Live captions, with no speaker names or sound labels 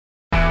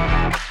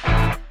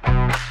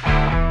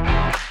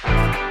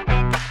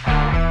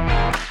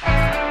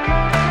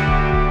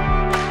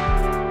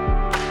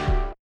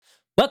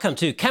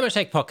Welcome to Camera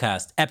Shake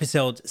Podcast,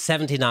 episode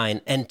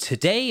 79. And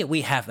today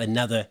we have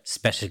another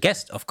special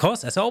guest, of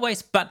course, as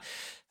always. But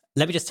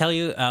let me just tell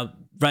you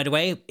right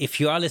away,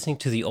 if you are listening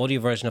to the audio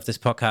version of this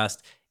podcast,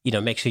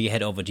 make sure you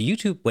head over to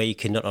YouTube, where you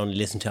can not only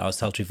listen to our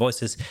sultry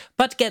voices,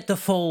 but get the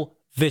full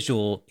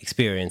visual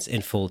experience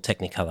in full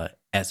Technicolor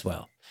as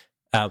well.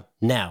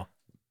 Now,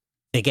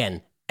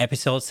 again,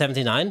 episode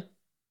 79.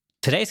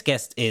 Today's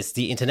guest is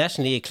the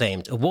internationally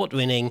acclaimed,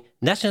 award-winning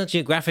National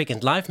Geographic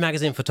and Life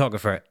magazine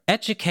photographer,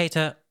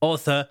 educator,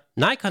 author,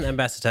 Nikon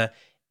ambassador,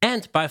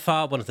 and by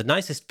far one of the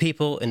nicest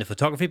people in the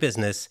photography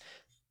business,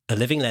 a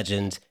living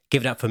legend.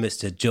 Give it up for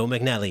Mr. Joe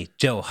McNally.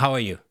 Joe, how are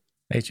you?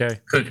 Hey, Joe.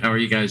 Good. How are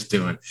you guys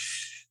doing?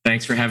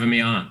 Thanks for having me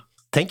on.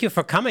 Thank you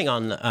for coming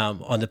on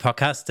the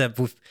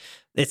podcast.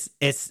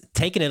 It's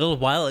taken a little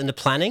while in the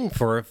planning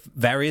for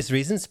various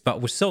reasons,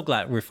 but we're so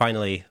glad we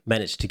finally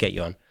managed to get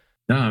you on.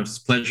 No, it's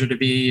a pleasure to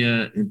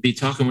be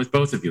talking with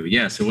both of you.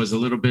 Yes, it was a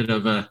little bit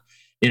of a,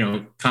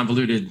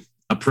 convoluted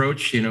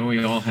approach.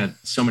 We all had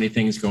so many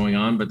things going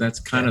on, but that's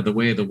kind of the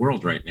way of the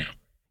world right now.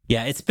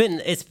 Yeah, it's been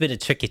a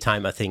tricky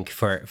time, I think,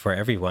 for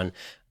everyone.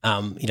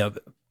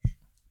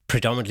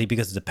 Predominantly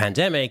because of the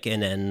pandemic,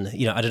 and then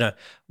I don't know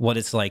what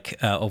it's like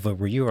over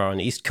where you are on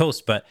the East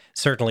Coast, but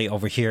certainly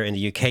over here in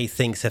the UK,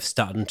 things have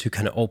started to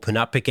kind of open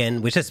up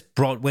again, which has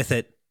brought with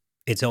it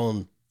its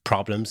own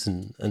problems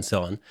and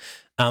so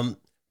on.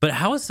 But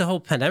how has the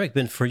whole pandemic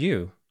been for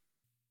you?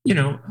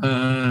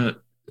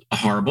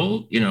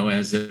 Horrible,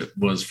 as it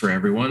was for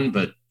everyone.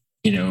 But,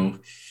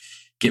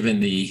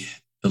 given the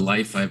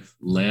life I've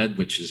led,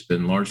 which has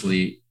been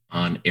largely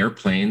on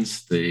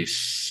airplanes, the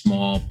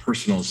small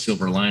personal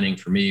silver lining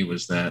for me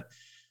was that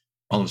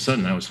all of a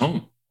sudden I was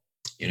home,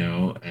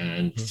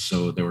 and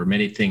so there were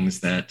many things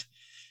that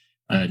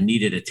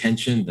needed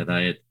attention that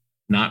I had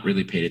not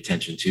really paid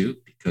attention to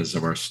because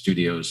of our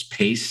studio's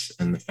pace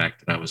and the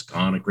fact that I was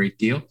gone a great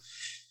deal.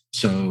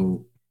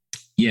 So,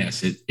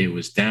 yes, it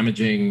was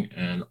damaging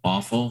and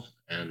awful,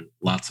 and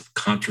lots of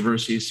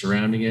controversy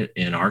surrounding it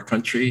in our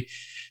country.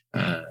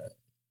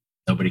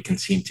 Nobody can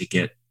seem to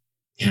get,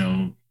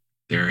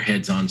 their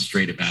heads on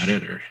straight about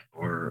it,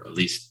 or at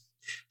least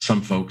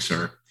some folks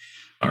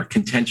are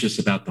contentious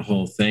about the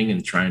whole thing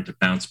and trying to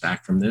bounce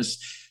back from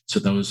this. So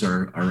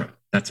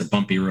that's a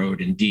bumpy road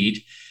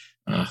indeed.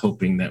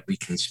 Hoping that we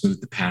can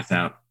smooth the path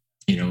out,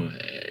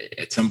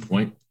 at some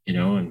point,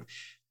 and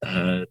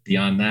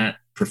beyond that.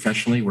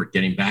 Professionally, we're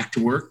getting back to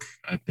work.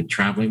 I've been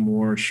traveling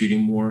more,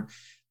 shooting more.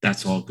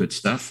 That's all good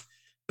stuff.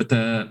 But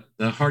the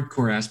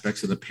hardcore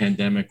aspects of the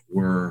pandemic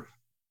were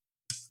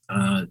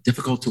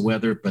difficult to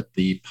weather, but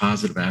the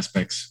positive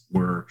aspects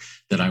were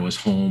that I was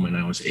home and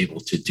I was able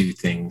to do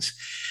things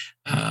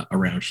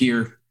around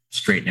here,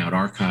 straighten out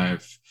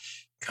archive,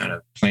 kind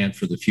of plan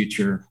for the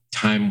future,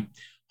 time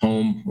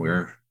home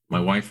where my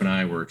wife and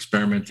I were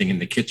experimenting in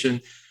the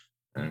kitchen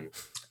and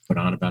put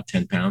on about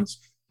 10 pounds.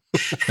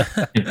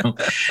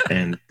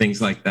 And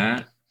things like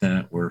that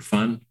were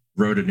fun.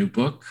 Wrote a new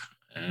book,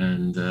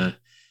 and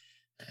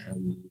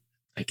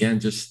again,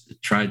 just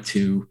tried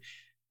to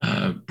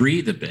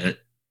breathe a bit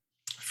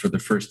for the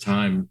first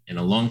time in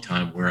a long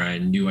time, where I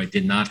knew I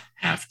did not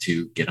have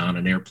to get on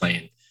an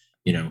airplane,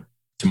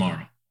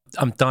 tomorrow.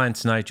 I'm dying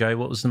to know, Joe,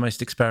 what was the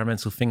most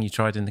experimental thing you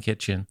tried in the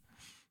kitchen?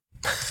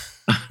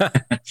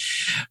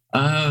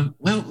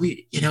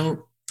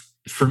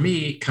 For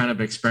me, kind of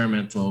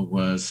experimental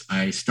was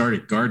I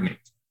started gardening,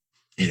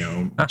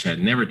 which I'd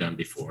never done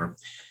before.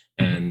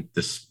 And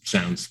this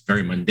sounds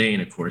very mundane,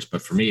 of course,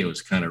 but for me, it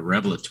was kind of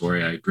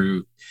revelatory. I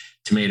grew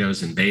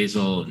tomatoes and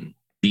basil and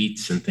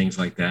beets and things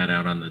like that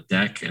out on the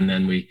deck. And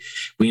then we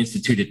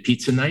instituted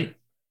pizza night.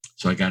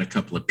 So I got a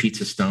couple of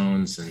pizza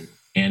stones, and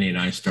Annie and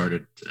I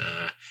started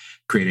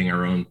creating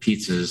our own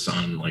pizzas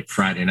on like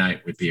Friday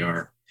night would be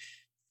our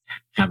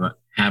have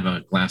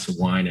a glass of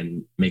wine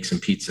and make some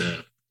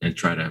pizza and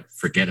try to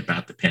forget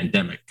about the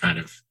pandemic kind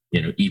of,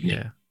 evening.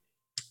 Yeah.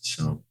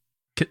 So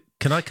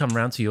can I come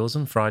round to yours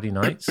on Friday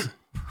nights?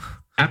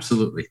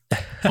 Absolutely.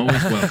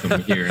 Always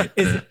welcome here.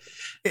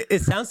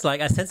 It sounds like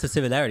I sense the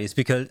similarities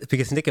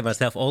because Nick and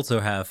myself also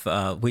have,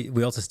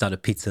 we also start a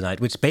pizza night,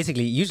 which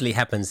basically usually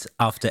happens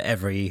after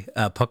every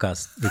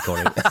podcast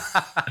recording.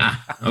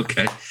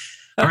 Okay.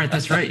 All right.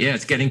 That's right. Yeah.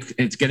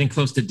 It's getting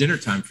close to dinner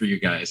time for you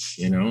guys,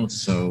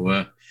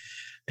 so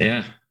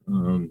yeah.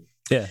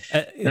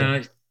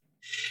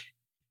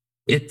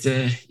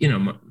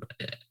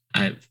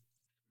 I've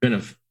been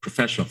a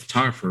professional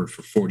photographer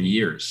for 40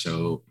 years,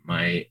 so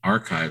my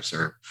archives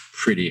are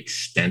pretty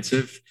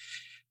extensive.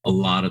 A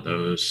lot of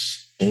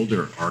those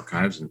older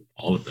archives, and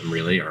all of them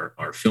really,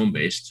 are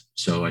film-based.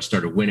 So I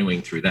started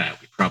winnowing through that.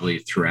 We probably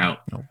threw out,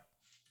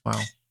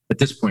 at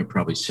this point,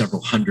 probably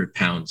several hundred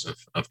pounds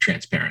of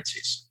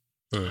transparencies.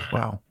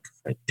 Wow.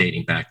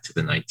 Dating back to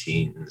the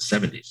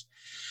 1970s.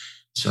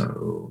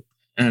 So,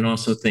 and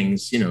also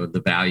things,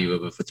 the value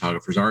of a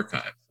photographer's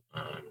archive.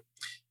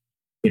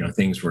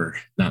 Things were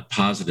not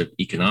positive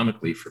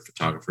economically for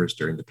photographers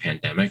during the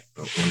pandemic,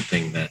 but one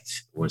thing that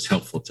was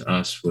helpful to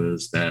us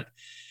was that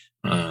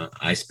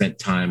I spent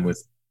time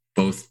with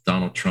both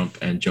Donald Trump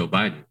and Joe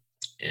Biden.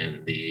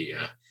 in the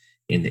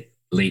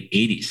late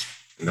 '80s,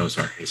 and those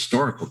are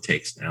historical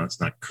takes now. It's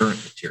not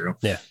current material.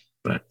 Yeah.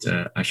 But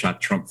I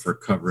shot Trump for a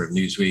cover of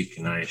Newsweek,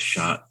 and I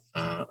shot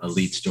a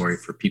lead story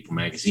for People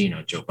magazine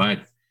on Joe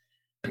Biden,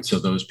 and so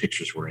those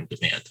pictures were in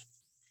demand.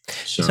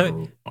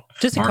 So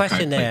just a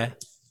question there: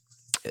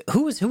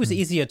 who was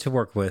easier to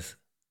work with,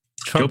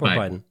 Trump or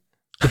Biden?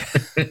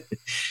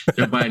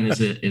 Joe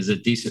Biden is a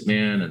decent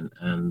man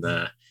and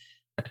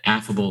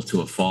affable to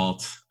a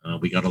fault.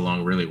 We got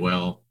along really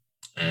well,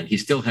 and he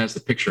still has the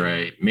picture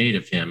I made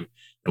of him.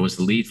 That was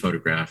the lead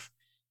photograph.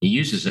 He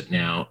uses it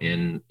now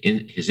in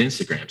his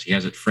Instagrams. He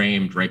has it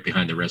framed right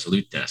behind the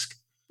Resolute desk.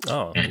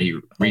 Oh, and he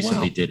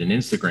recently did an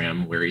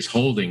Instagram where he's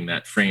holding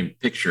that framed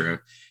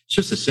picture. It's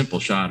just a simple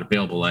shot,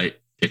 available light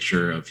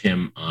picture of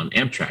him on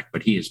Amtrak,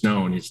 but he is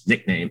known. His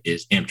nickname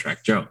is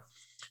Amtrak Joe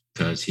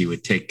because he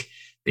would take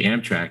the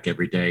Amtrak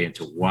every day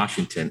into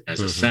Washington as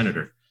a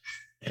senator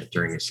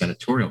during his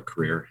senatorial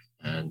career,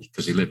 and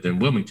because he lived in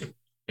Wilmington,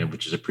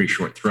 which is a pretty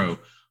short throw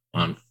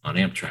on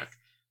Amtrak.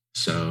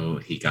 So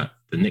he got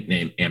the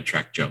nickname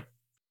Amtrak Joe.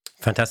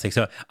 Fantastic.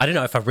 So I don't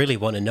know if I really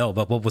want to know,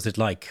 but what was it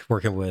like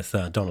working with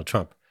Donald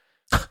Trump?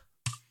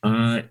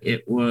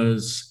 It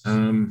was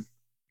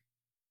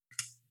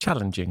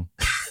challenging.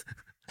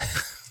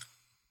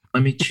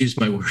 Let me choose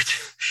my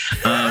words.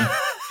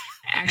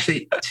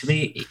 Actually, to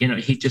me,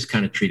 he just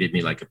kind of treated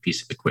me like a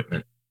piece of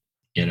equipment.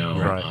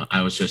 Right.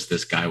 I was just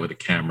this guy with a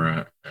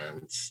camera,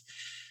 and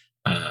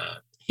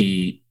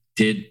he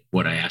did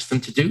what I asked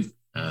him to do.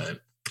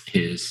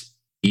 His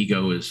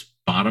ego is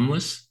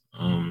bottomless,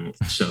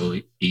 so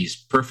he's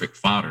perfect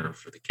fodder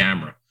for the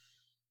camera.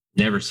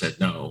 Never said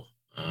no.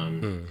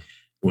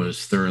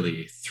 Was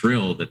thoroughly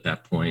thrilled at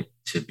that point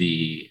to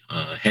be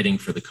heading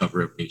for the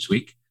cover of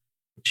Newsweek,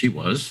 which he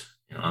was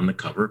on the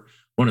cover.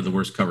 One of the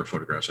worst cover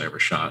photographs I ever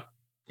shot.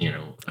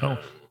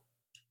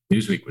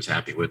 Newsweek was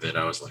happy with it.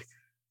 I was like,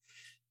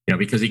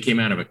 because he came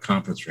out of a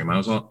conference room. I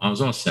was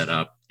all set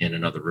up in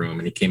another room,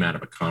 and he came out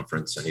of a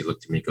conference and he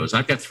looked at me and goes,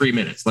 "I've got 3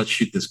 minutes. Let's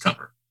shoot this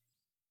cover."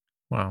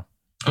 Wow.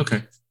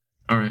 Okay.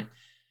 All right.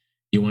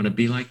 You want to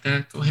be like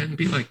that? Go ahead and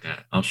be like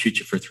that. I'll shoot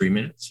you for 3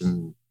 minutes,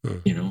 and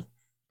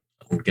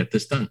we'll get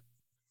this done.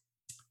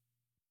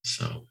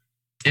 So,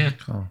 yeah,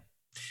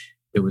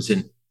 It was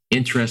an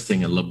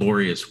interesting and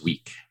laborious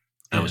week.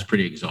 I was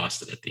pretty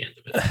exhausted at the end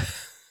of it.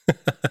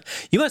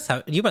 You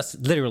must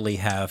literally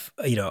have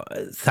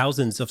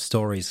thousands of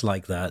stories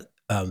like that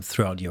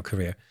throughout your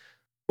career.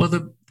 Well,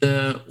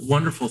 the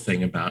wonderful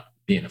thing about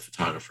being a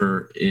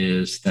photographer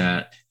is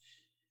that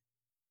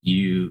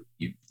you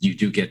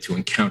do get to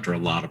encounter a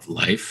lot of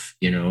life,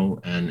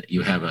 and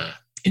you have an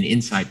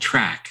inside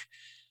track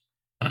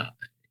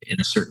in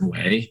a certain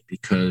way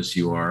because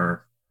you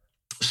are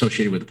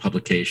associated with a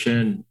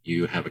publication,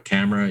 you have a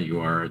camera, you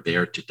are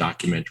there to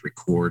document,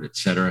 record,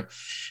 etc.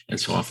 And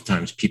so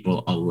oftentimes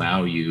people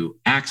allow you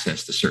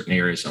access to certain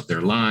areas of their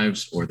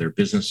lives or their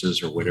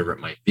businesses or whatever it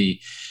might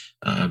be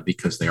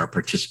because they are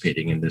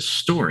participating in this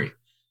story.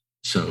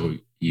 So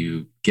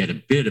you get a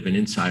bit of an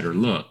insider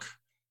look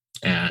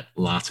at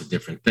lots of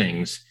different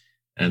things.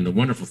 And the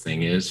wonderful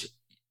thing is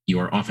you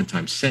are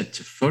oftentimes sent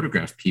to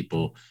photograph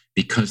people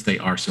because they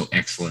are so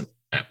excellent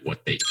at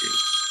what they do.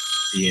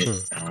 Be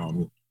it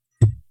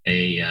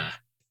a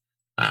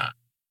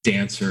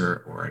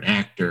dancer or an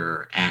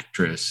actor,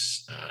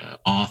 actress,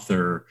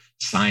 author,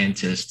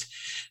 scientist.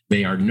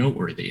 They are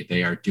noteworthy.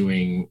 They are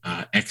doing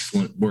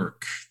excellent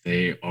work.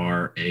 They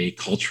are a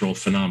cultural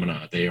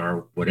phenomena. They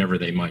are whatever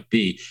they might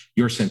be.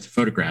 You're sent to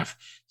photograph.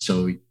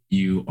 So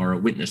you are a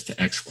witness to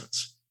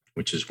excellence,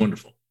 which is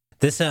wonderful.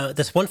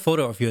 There's one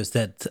photo of yours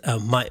that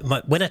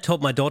when I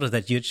told my daughter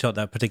that you'd shot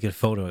that particular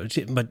photo,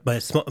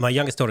 my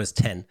youngest daughter is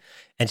 10,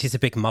 and she's a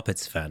big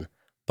Muppets fan,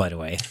 by the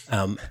way.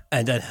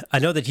 And I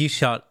know that you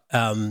shot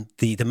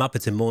the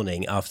Muppets in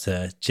Mourning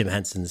after Jim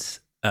Henson's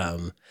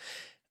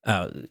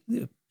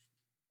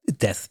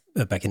death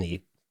back in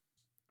the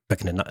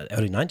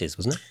early 90s,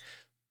 wasn't it?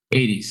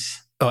 80s.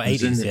 Oh,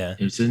 80s, yeah.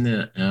 It was in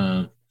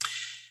the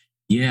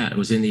it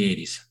was in the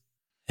 80s.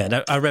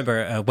 And I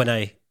remember when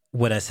I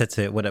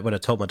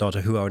told my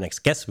daughter who our next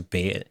guest would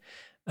be,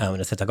 and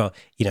I said,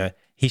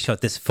 he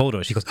shot this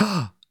photo. She goes,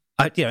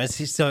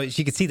 so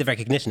she could see the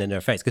recognition in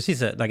her face because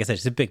she's like I said,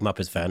 she's a big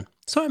Muppets fan.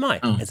 So am I,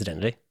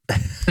 incidentally.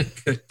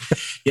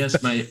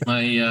 Yes,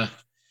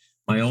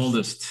 my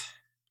oldest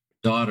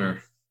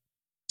daughter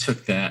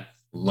took that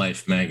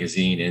Life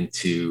magazine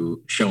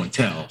into show and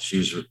tell. She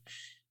was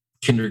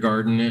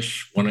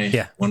kindergarten-ish,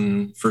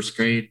 one first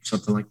grade,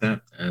 something like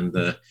that, and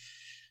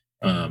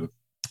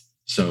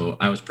so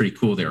I was pretty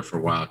cool there for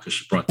a while because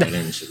she brought that in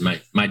and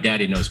said, my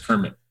daddy knows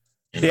Kermit.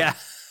 Yeah.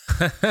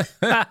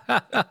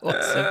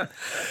 Awesome.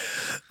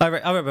 I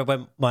remember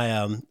when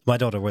my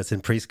daughter was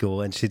in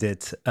preschool and she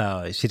did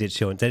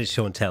show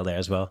and tell there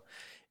as well.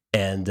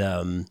 And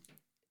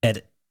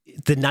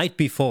the night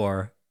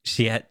before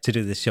she had to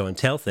do this show and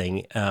tell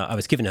thing, I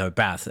was giving her a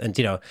bath and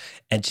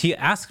she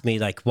asked me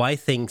like why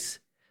things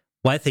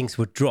why things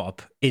would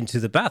drop into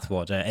the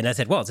bathwater. And I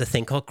said, well, it's a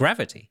thing called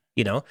gravity.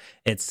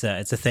 It's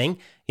a thing.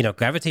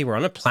 Gravity. We're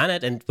on a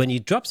planet, and when you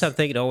drop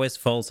something, it always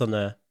falls on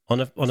the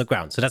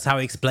ground. So that's how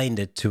I explained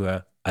it to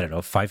a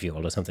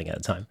 5-year-old or something at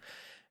the time.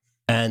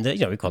 And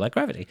we call that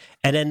gravity.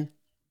 And then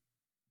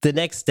the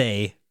next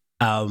day,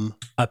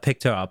 I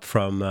picked her up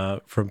from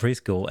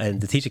preschool, and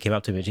the teacher came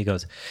up to me and she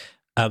goes,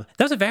 "That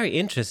was a very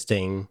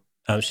interesting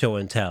show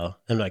and tell."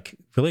 I'm like,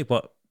 "Really?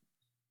 What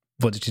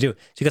did she do?"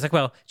 She goes like,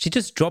 "Well, she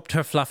just dropped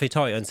her fluffy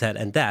toy and said,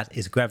 and that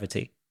is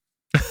gravity."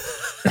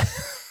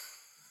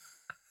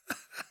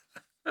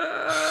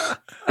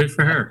 Good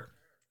for her.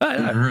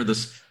 Good for her, the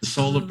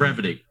soul of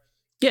brevity.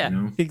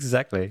 Yeah,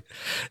 exactly.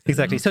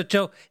 So,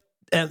 Joe,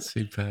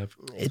 superb.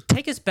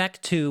 Take us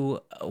back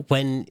to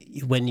when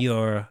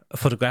your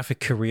photographic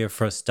career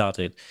first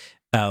started.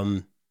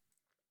 I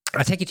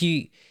take it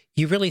you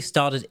really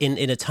started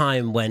in a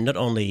time when not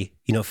only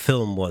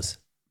film was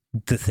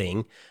the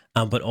thing,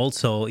 but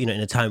also in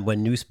a time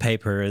when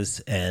newspapers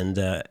and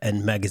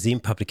magazine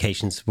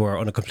publications were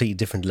on a completely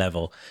different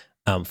level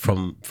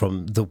from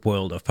the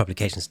world of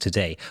publications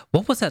today.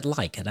 What was that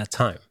like at that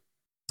time?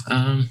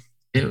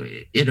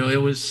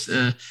 It was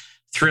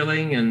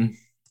thrilling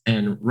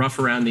and rough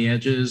around the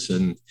edges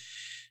and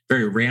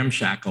very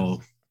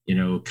ramshackle,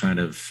 kind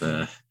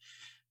of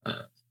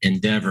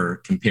endeavor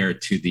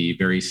compared to the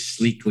very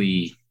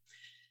sleekly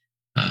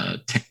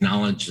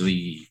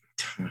technology.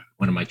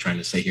 What am I trying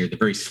to say here? The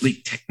very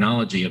sleek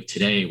technology of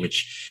today,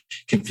 which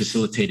can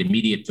facilitate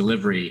immediate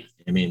delivery.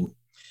 I mean,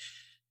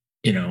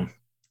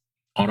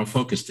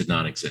 autofocus did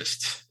not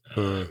exist.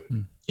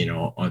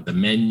 The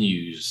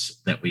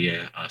menus that we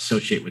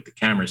associate with the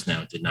cameras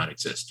now did not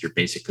exist. Your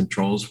basic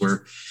controls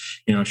were,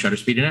 shutter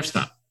speed and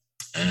f-stop.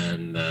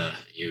 And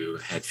you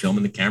had film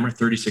in the camera,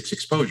 36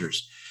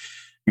 exposures.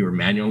 You were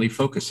manually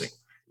focusing.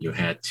 You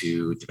had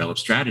to develop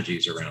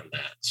strategies around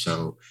that.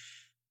 So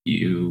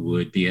you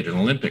would be at an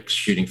Olympics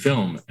shooting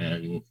film,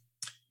 and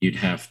you'd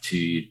have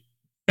to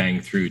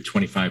bang through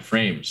 25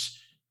 frames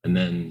and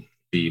then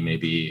be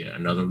maybe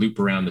another loop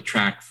around the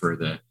track for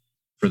the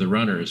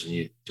runners.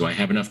 And do I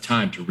have enough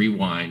time to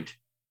rewind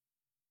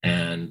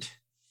and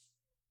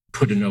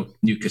put a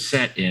new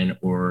cassette in,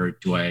 or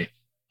do I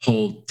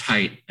hold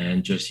tight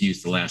and just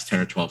use the last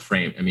 10 or 12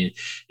 frame? I mean,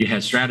 you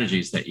had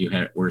strategies that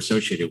were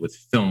associated with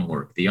film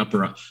work. The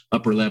upper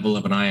level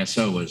of an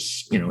ISO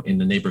was, in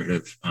the neighborhood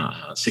of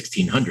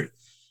 1600,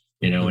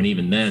 and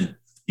even then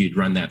you'd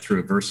run that through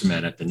a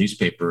Versamet at the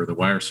newspaper or the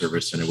wire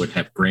service, and it would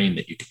have grain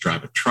that you could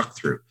drive a truck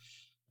through.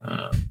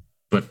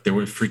 But there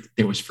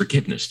was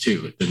forgiveness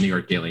too. At the New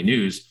York Daily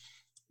News,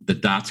 the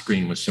dot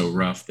screen was so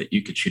rough that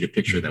you could shoot a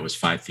picture that was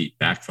 5 feet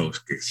back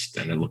focused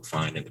and it looked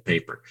fine in the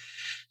paper.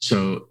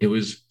 So it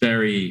was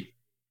very,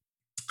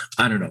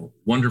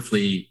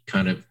 wonderfully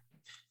kind of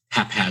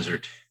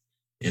haphazard,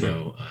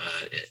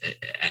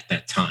 at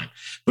that time.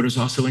 But it was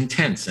also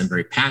intense and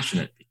very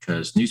passionate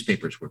because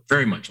newspapers were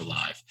very much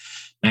alive.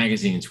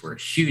 Magazines were a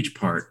huge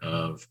part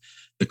of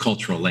the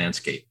cultural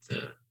landscape.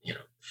 The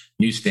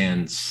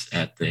newsstands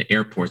at the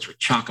airports were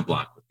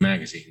chock-a-block with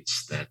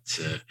magazines that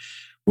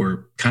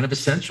were kind of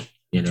essential,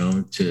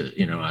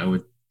 I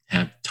would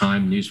have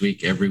Time,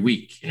 Newsweek every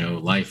week,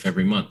 Life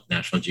every month,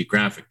 National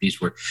Geographic.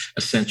 These were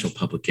essential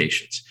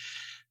publications.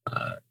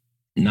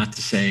 Not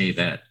to say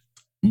that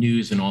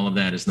news and all of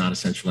that is not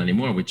essential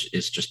anymore, which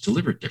is just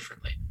delivered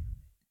differently.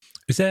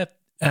 Is there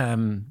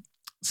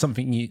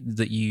something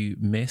that you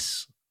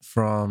miss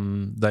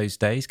from those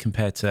days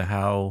compared to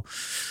how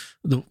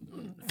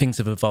things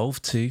have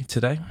evolved to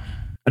today?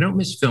 I don't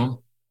miss film,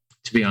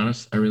 to be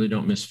honest. I really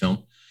don't miss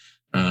film.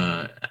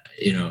 I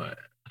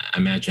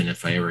imagine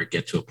if I ever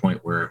get to a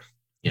point where,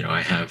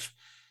 I have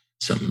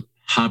some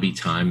hobby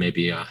time,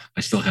 maybe I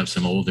still have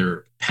some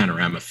older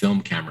panorama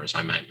film cameras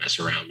I might mess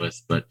around with.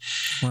 But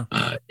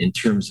in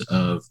terms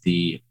of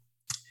the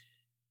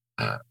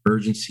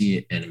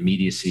urgency and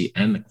immediacy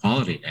and the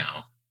quality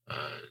now,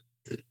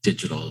 the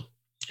digital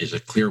is a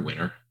clear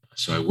winner.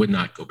 So I would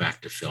not go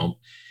back to film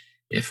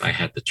if I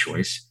had the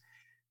choice.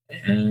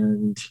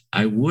 And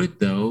I would,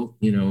 though,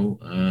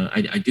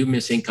 I do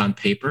miss ink on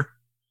paper.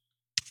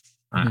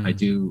 I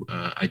do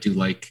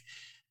like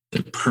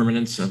the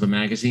permanence of a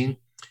magazine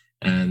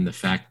and the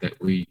fact that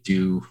we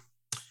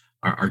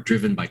are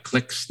driven by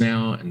clicks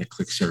now, and the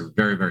clicks are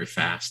very, very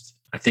fast.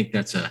 I think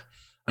that's a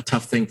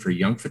tough thing for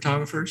young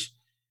photographers,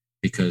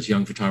 because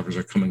young photographers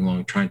are coming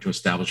along trying to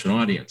establish an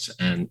audience,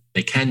 and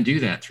they can do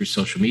that through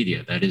social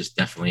media. That is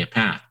definitely a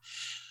path.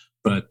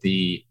 But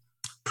the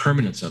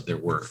permanence of their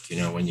work,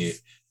 when you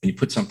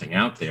put something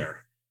out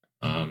there,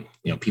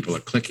 people are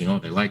clicking, oh,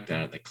 they like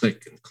that. They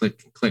click and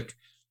click and click.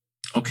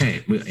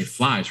 Okay, it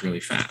flies really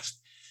fast.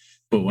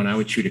 But when I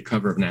would shoot a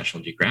cover of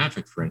National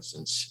Geographic, for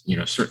instance,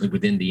 certainly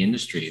within the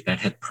industry, that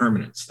had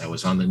permanence. That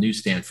was on the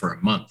newsstand for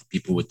a month.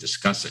 People would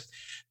discuss it.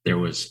 There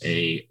was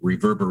a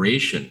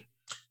reverberation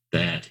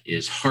that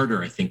is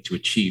harder, I think, to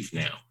achieve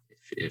now,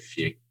 if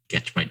you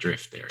get my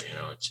drift there.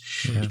 It's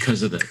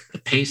because of the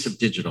pace of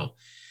digital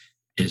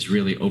has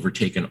really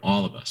overtaken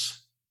all of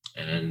us.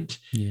 And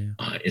Yeah.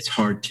 it's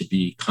hard to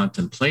be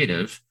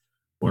contemplative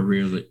or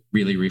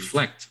really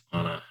reflect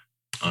on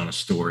a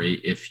story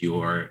if you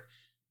are,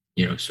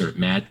 sort of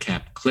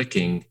madcap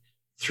clicking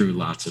through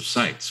lots of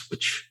sites,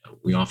 which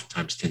we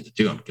oftentimes tend to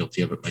do. I'm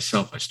guilty of it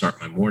myself. I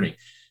start my morning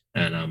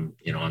and I'm,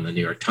 on the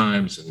New York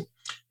Times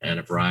and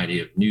a variety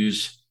of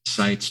news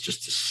sites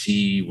just to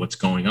see what's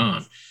going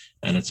on.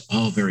 And it's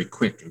all very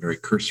quick and very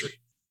cursory.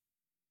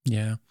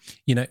 Yeah.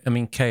 I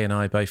mean, Kay and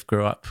I both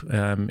grew up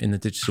in the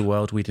digital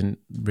world. We didn't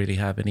really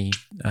have any,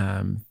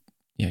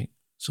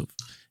 sort of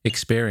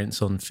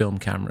experience on film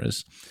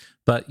cameras.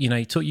 But,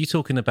 you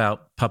talking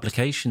about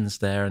publications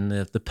there and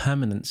the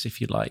permanence,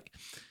 if you like.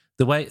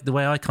 The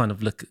way I kind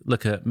of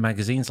look at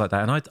magazines like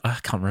that, and I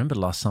can't remember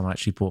the last time I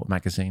actually bought a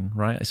magazine,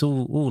 right? It's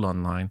all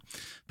online.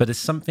 But there's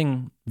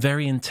something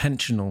very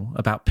intentional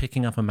about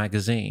picking up a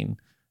magazine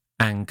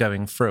and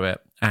going through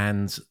it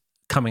and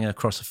coming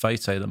across a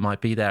photo that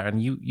might be there,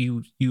 and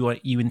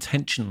you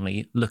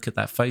intentionally look at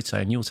that photo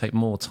and you'll take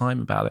more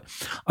time about it.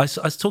 I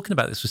was talking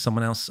about this with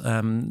someone else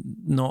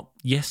not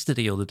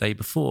yesterday or the day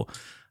before,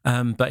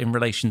 but in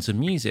relation to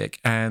music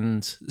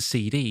and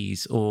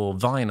CDs or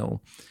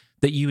vinyl,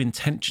 that you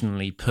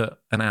intentionally put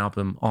an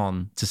album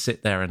on to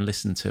sit there and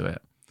listen to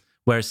it.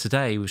 Whereas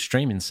today with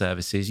streaming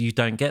services, you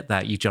don't get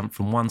that. You jump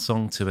from one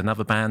song to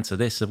another band to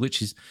this,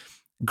 which is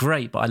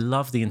great, but I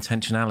love the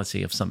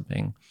intentionality of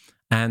something.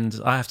 And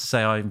I have to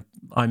say,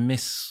 I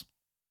miss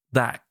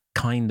that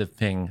kind of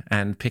thing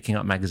and picking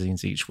up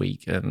magazines each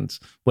week and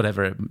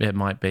whatever it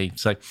might be.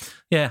 So,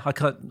 yeah, I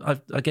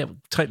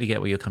totally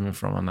get where you're coming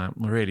from on that.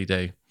 I really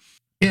do.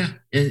 Yeah,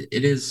 it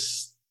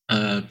is.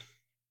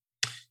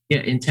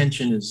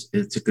 Intention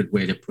it's a good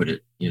way to put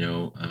it.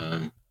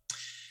 And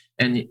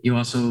you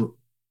also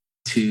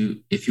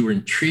if you were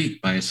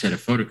intrigued by a set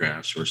of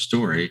photographs or a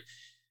story,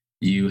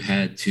 you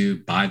had to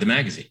buy the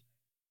magazine.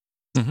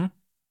 Mm-hmm.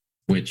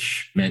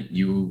 Which meant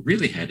you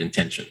really had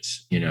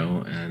intentions,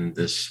 and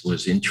this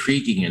was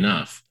intriguing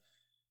enough,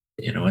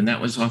 and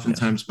that was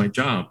oftentimes my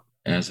job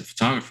as a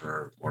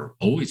photographer, or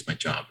always my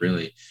job,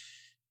 really,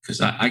 because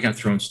I got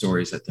thrown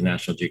stories at the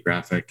National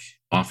Geographic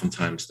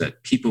oftentimes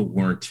that people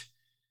weren't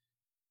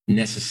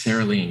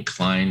necessarily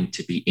inclined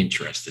to be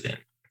interested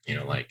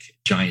in, like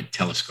giant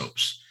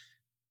telescopes.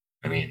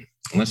 I mean,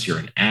 unless you're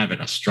an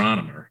avid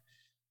astronomer,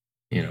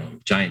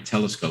 giant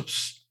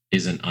telescopes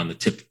isn't on the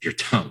tip of your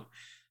tongue.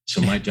 So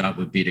my job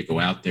would be to go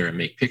out there and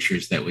make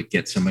pictures that would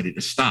get somebody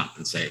to stop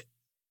and say,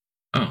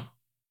 oh,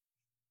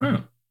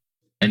 and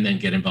then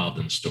get involved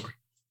in the story.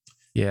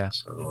 Yeah.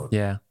 So,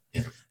 yeah.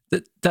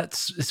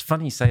 It's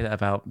funny you say that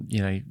about,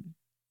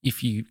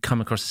 if you come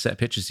across a set of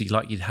pictures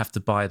you'd have to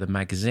buy the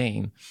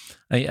magazine.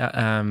 I've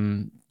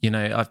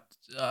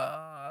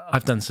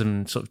done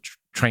some sort of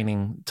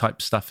training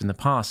type stuff in the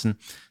past, and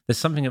there's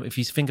something, if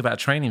you think about a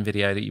training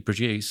video that you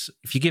produce,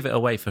 if you give it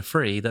away for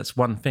free, that's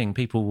one thing.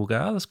 People will go,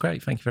 oh, that's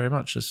great, thank you very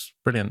much, that's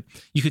brilliant.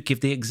 You could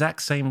give the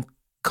exact same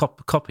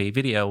copy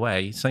video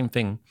away, same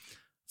thing,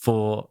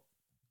 for,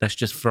 let's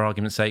just for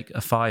argument's sake,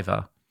 a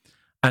 $5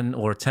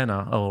 or a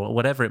 $10 or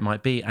whatever it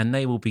might be, and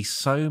they will be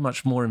so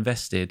much more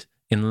invested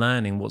in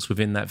learning what's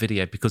within that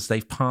video because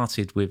they've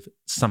parted with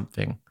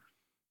something.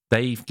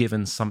 They've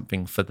given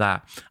something for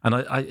that. And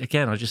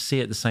I just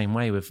see it the same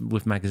way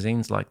with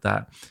magazines like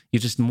that. You're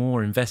just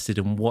more invested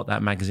in what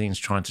that magazine's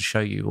trying to show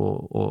you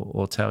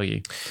or tell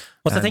you.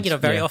 Well, I think,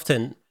 very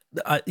often,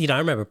 I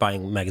remember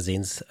buying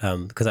magazines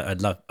because I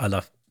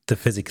love the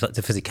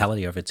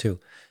physicality of it too.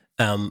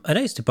 And I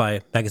used to buy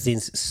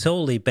magazines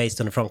solely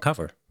based on the front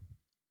cover.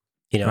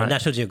 Right.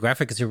 National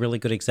Geographic is a really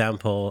good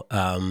example.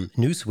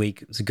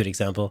 Newsweek is a good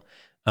example.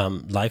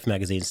 Life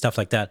magazine, stuff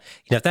like that.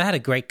 If that had a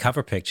great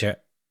cover picture,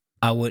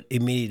 I would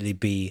immediately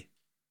be,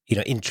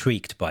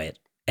 intrigued by it.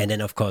 And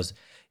then, of course,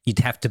 you'd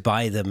have to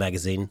buy the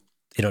magazine,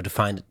 to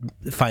find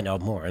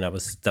out more. And that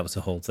was the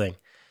whole thing.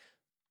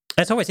 And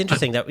it's always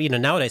interesting that,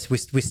 nowadays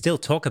we still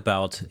talk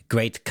about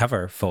great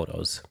cover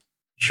photos.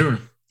 Sure.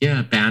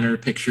 Yeah. Banner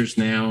pictures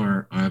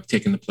now have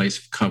taken the place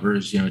of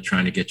covers,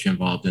 trying to get you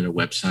involved in a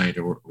website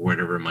or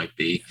whatever it might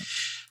be.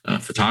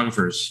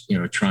 Photographers,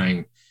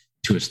 trying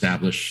to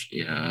establish,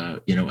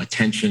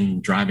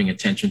 driving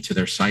attention to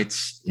their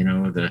sites,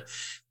 the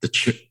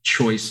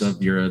choice of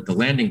the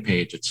landing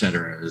page, et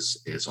cetera,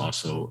 is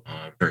also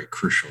very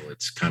crucial.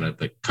 It's kind of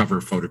the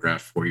cover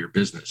photograph for your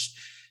business,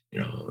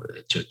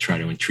 to try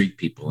to intrigue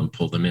people and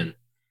pull them in.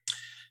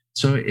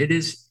 So it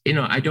is,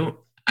 I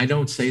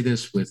don't say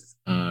this with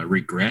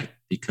regret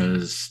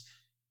because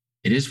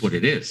it is what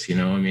it is.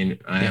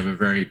 I have a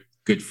very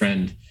good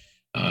friend,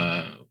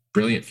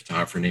 brilliant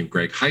photographer named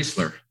Greg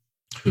Heisler,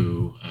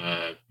 who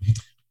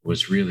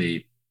was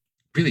really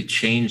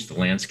changed the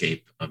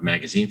landscape of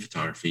magazine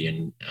photography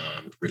in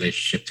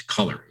relationship to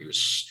color. He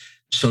was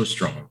so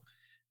strong.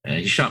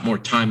 He shot more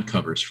time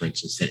covers, for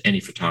instance, than any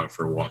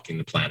photographer walking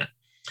the planet.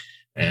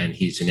 And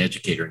he's an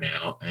educator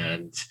now.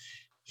 And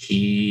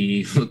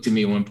he looked at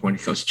me at one point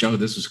and goes, Joe,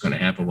 this was going to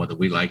happen whether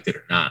we liked it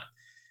or not.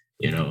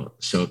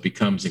 So it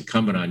becomes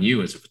incumbent on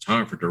you as a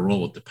photographer to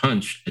roll with the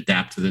punch,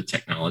 adapt to the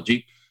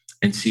technology,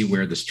 and see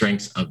where the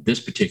strengths of this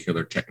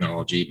particular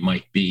technology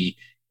might be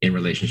in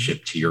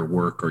relationship to your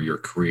work or your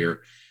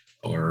career,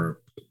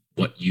 or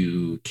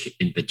in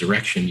the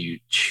direction you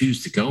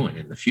choose to go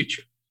in the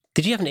future.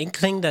 Did you have an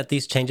inkling that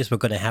these changes were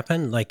going to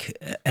happen? Like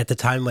at the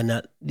time when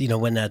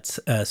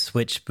that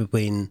switch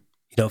between,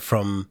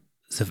 from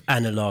sort of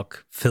analog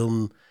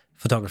film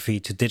photography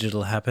to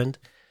digital happened,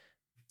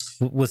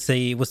 was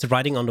the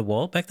writing on the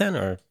wall back then,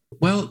 or?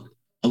 Well,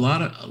 a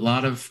lot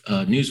of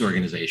news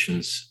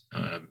organizations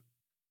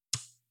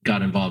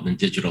got involved in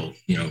digital,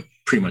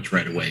 pretty much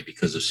right away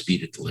because of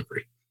speed of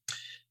delivery.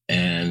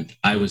 And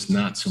I was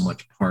not so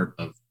much part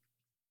of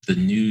the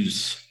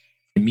news,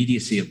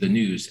 immediacy of the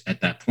news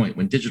at that point.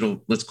 When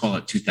digital, let's call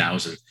it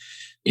 2000,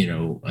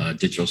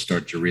 digital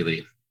started to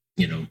really,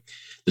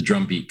 the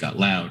drumbeat got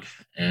loud.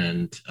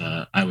 And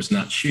I was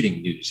not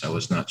shooting news. I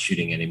was not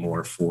shooting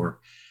anymore for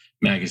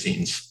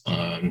magazines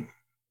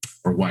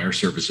or wire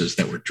services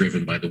that were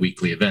driven by the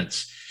weekly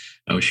events.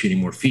 I was shooting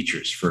more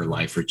features for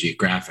Life or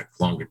Geographic,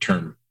 longer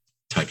term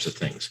types of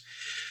things.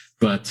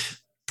 But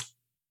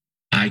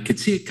I could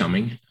see it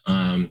coming.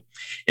 In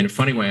a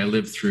funny way, I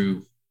lived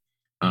through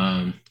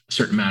a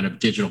certain amount of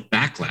digital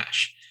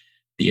backlash.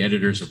 The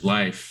editors of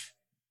Life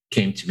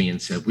came to me and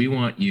said, we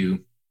want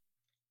you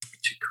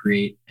to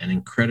create an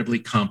incredibly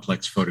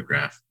complex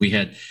photograph. We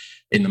had,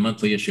 in the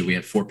monthly issue, we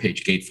had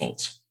 4-page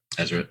gatefolds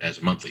as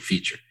a monthly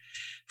feature.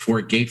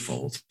 4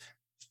 gatefolds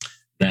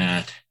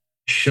that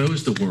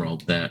shows the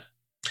world that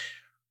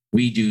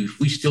we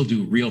still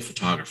do real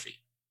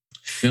photography,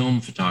 film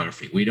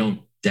photography. We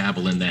don't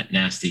dabble in that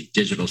nasty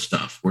digital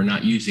stuff. We're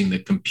not using the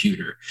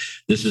computer.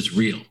 This is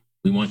real.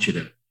 We want you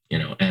to,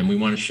 and we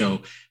want to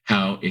show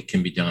how it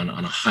can be done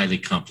on a highly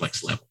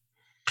complex level.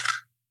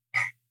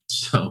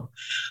 So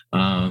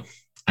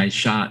I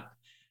shot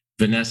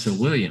Vanessa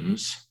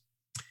Williams,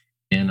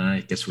 and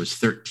I guess it was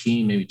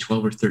 13, maybe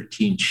 12 or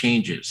 13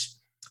 changes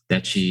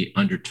that she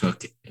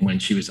undertook when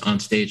she was on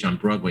stage on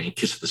Broadway in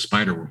Kiss of the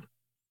Spider Woman.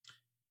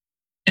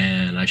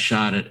 And I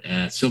shot it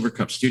at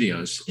Silvercup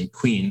Studios in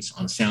Queens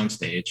on a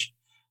soundstage.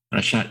 And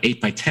I shot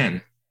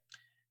 8x10,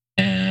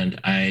 and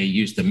I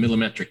used a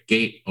millimetric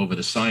gate over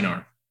the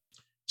sidearm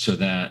so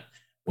that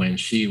when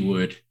she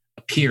would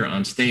appear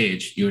on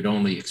stage, you would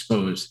only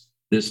expose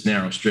this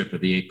narrow strip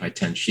of the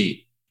 8x10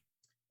 sheet.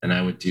 And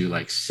I would do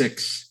like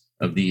 6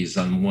 of these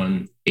on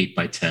one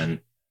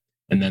 8x10,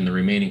 and then the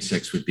remaining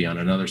 6 would be on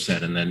another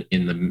set. And then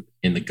in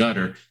the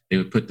gutter, they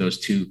would put those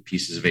 2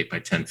 pieces of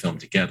 8x10 film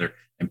together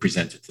and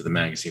present it to the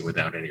magazine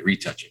without any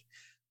retouching.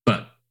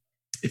 But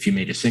if you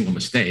made a single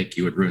mistake,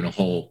 you would ruin a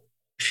whole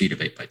sheet of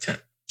 8x10.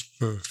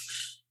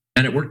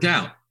 And it worked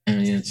out. I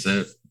mean,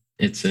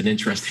 it's an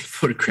interesting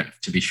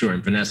photograph, to be sure.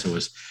 And Vanessa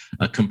was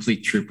a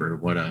complete trooper.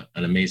 What an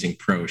amazing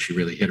pro. She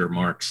really hit her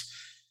marks.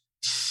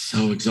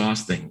 So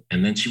exhausting.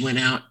 And then she went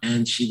out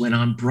and she went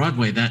on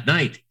Broadway that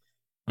night.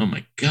 Oh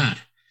my God.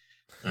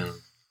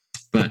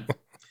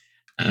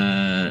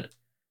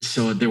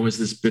 So there was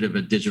this bit of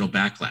a digital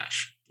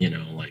backlash,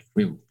 like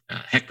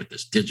heck with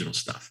this digital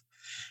stuff.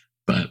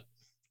 But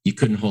you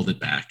couldn't hold it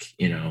back.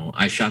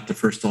 I shot the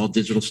first all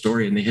digital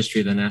story in the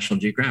history of the National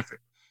Geographic.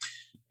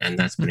 And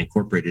that's been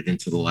incorporated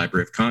into the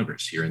Library of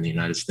Congress here in the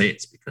United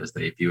States because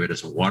they view it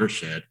as a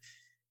watershed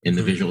in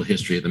the visual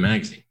history of the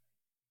magazine.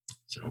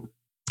 So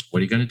what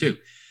are you going to do?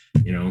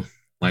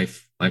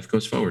 Life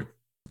goes forward.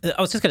 I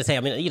was just going to say,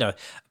 I mean,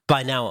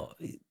 by now,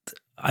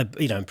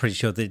 I'm pretty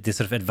sure the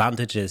sort of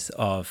advantages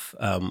of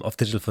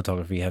digital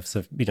photography have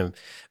sort of,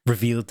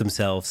 revealed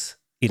themselves,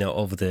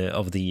 over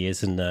the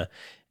years, and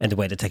the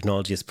way the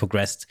technology has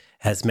progressed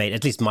has made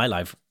at least my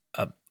life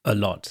a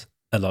lot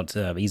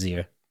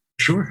easier.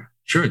 Sure.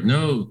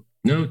 No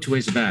 2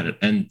 ways about it.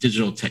 And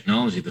digital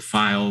technology, the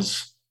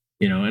files,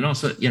 and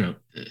also,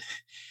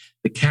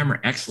 the camera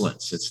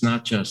excellence. It's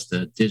not just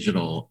the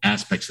digital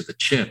aspects of the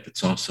chip.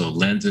 It's also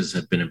lenses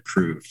have been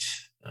improved,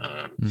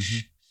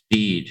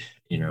 speed,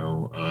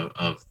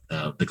 of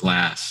the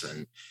glass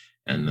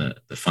and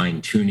the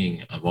fine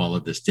tuning of all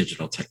of this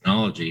digital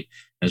technology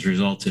has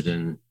resulted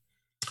in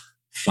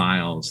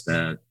files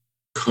that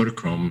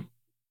Kodachrome,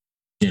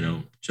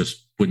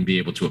 just wouldn't be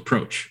able to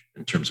approach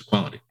in terms of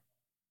quality.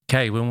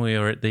 Okay, when we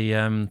were at the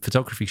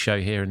photography show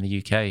here in the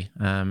UK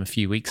a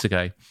few weeks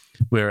ago,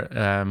 we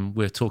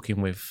were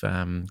talking with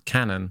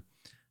Canon,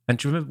 and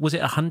do you remember, was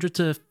it 100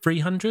 to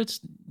 300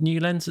 new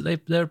lens that they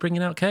were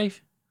bringing out,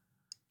 Cave?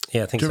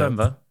 Yeah, I think so. Do you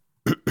remember?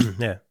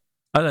 Yeah.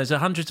 I don't know, it's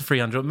 100 to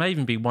 300. It may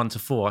even be 1 to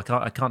 4.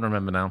 I can't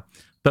remember now.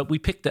 But we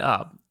picked it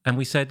up and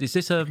we said, "Is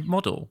this a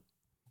model?"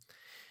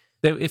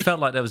 It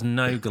felt like there was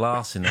no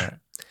glass in it,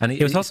 and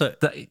it was also.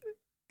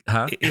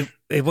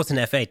 It was an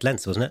f8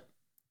 lens, wasn't it?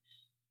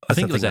 I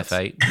think it was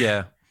f8.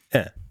 Yeah.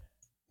 Yeah.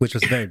 Which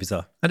was very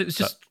bizarre. And it was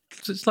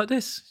just like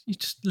this. You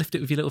just lift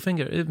it with your little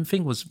finger. The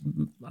thing was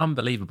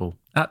unbelievable,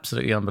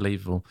 absolutely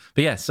unbelievable.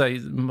 But yeah, so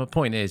my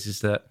point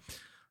is that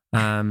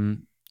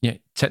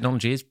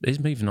technology is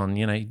moving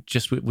on.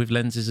 Just with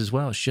lenses as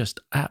well. It's just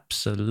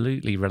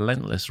absolutely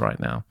relentless right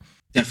now.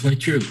 Definitely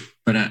true.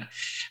 But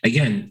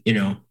again,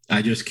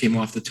 I just came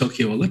off the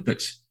Tokyo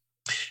Olympics,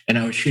 and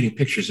I was shooting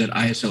pictures at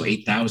ISO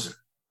 8000.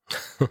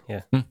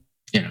 Yeah.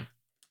 You know,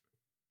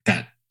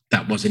 that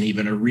wasn't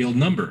even a real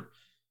number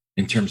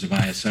in terms of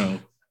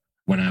ISO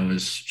when I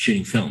was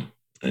shooting film.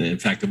 And in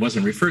fact, it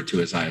wasn't referred to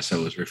as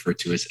ISO; it was referred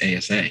to as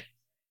ASA.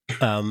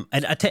 And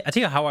I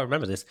tell you how I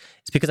remember this.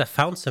 It's because I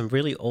found some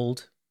really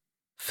old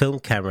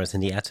film cameras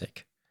in the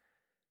attic,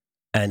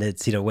 and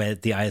it's where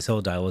the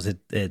ISO dial was.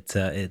 It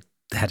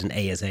had an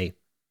ASA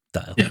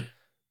dial. Yeah.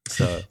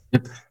 So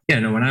yeah,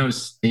 no. When I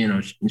was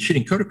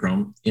shooting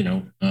Kodachrome,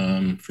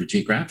 for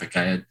Geographic,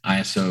 I had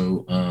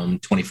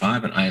ISO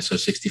 25 and ISO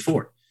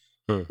 64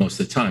 most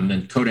of the time.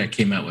 Then Kodak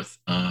came out with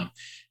a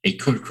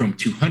Kodachrome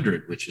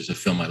 200, which is a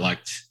film I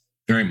liked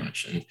very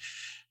much. And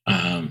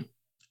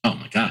oh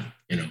my God,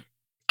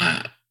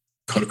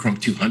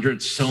 Kodachrome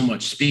 200, so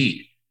much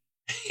speed,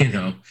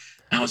 that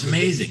was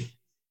amazing.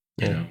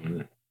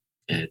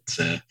 It's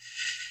the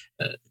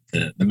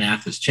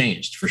math has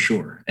changed for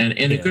sure, and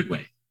in a good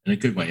way. In a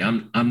good way.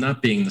 I'm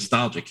not being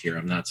nostalgic here.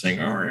 I'm not saying,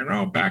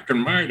 back in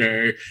my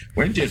day,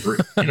 when did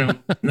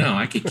no,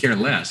 I could care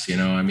less.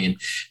 I mean,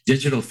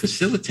 digital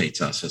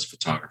facilitates us as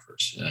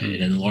photographers.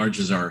 It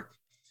enlarges our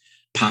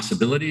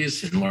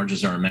possibilities,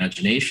 enlarges our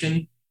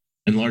imagination,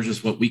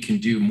 enlarges what we can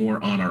do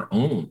more on our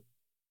own,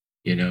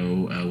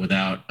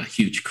 without a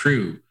huge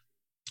crew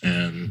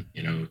and,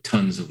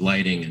 tons of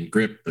lighting and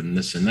grip and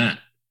this and that.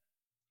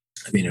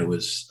 I mean, it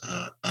was,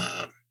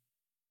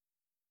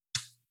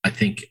 I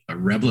think, a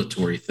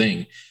revelatory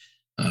thing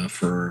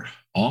for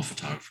all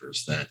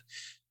photographers that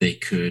they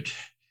could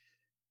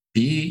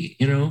be,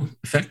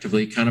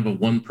 effectively kind of a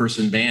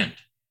one-person band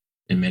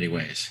in many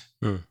ways.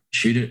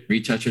 Shoot it,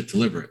 retouch it,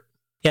 deliver it.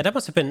 Yeah, that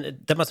must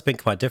have been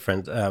quite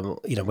different.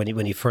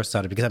 When you first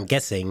started, because I'm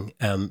guessing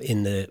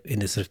in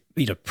the sort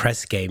of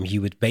press game, you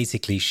would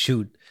basically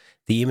shoot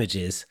the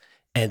images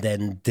and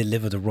then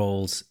deliver the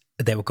rolls.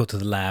 They would go to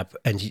the lab,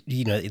 and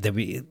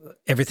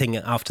everything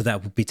after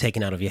that would be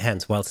taken out of your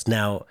hands. Whilst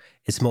now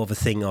it's more of a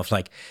thing of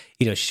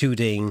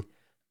shooting,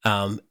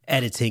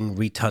 editing,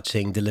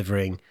 retouching,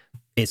 delivering.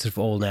 It's sort of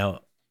all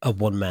now a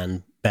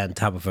one-man band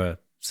type of a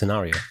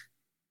scenario.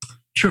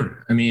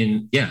 Sure. I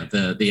mean, yeah,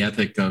 the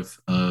ethic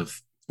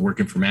of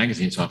working for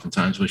magazines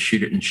oftentimes was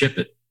shoot it and ship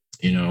it.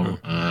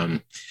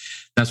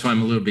 That's why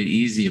I'm a little bit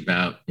easy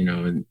about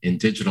in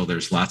digital.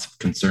 There's lots of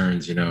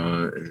concerns.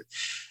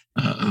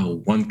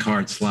 1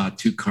 card slot,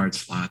 2 card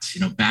slots,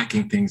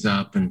 backing things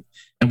up. And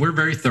we're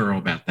very thorough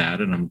about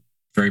that. And I'm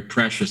very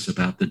precious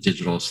about the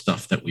digital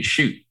stuff that we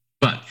shoot.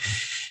 But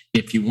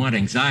if you want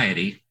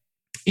anxiety,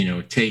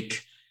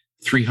 take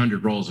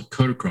 300 rolls of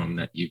Kodachrome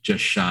that you've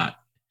just shot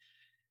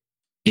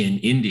in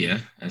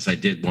India, as I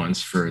did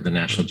once for the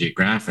National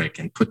Geographic,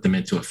 and put them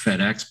into a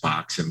FedEx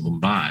box in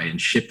Mumbai and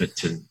ship it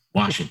to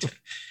Washington.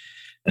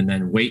 And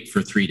then wait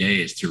for 3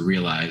 days to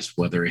realize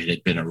whether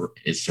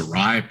it's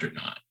arrived or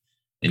not.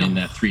 And in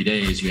that 3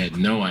 days, you had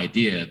no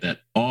idea that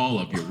all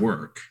of your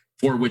work,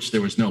 for which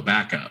there was no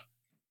backup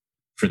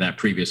for that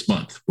previous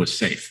month, was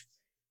safe.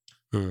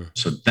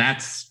 So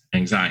that's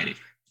anxiety,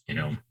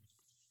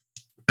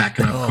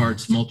 Backing up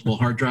cards, multiple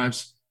hard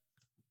drives,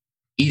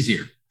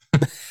 easier.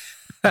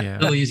 A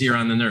little easier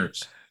on the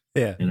nerves.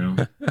 Yeah.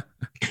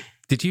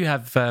 Did you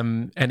have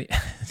any?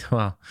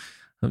 Well,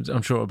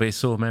 I'm sure it'll be a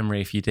sore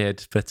memory if you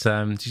did. But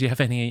did you have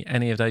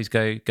any of those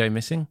go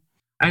missing?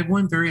 I had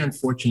one very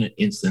unfortunate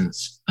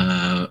instance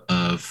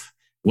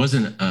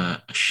wasn't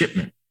a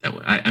shipment.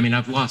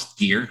 I've lost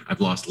gear.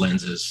 I've lost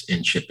lenses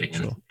in shipping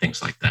and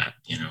things like that,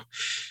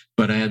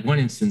 But I had one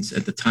instance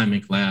at the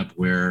Timing lab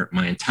where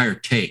my entire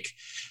take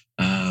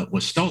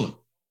was stolen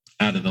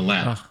out of the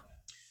lab.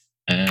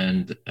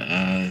 And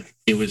I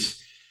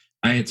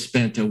had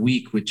spent a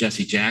week with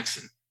Jesse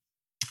Jackson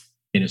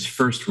in his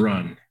first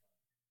run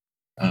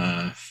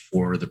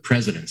for the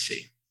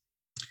presidency.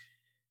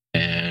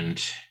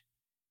 And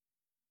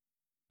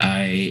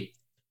I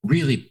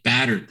really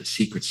battered the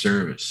Secret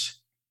Service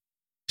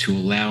to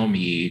allow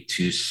me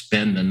to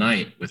spend the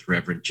night with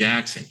Reverend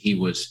Jackson. He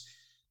was,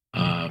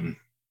 at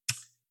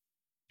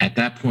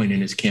that point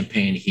in his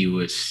campaign, he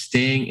was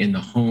staying in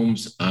the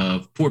homes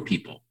of poor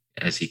people,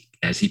 as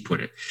he put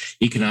it,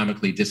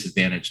 economically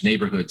disadvantaged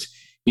neighborhoods.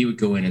 He would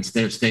go in,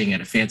 instead of staying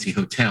at a fancy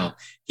hotel,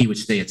 he would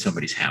stay at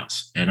somebody's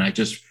house. And I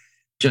just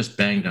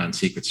banged on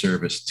Secret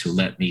Service to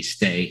let me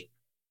stay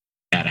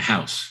at a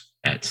house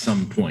at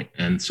some point.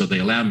 And so they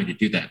allowed me to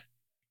do that.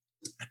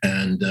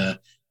 And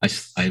I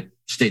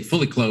stayed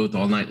fully clothed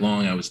all night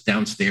long. I was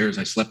downstairs.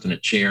 I slept in a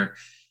chair,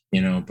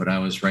 but I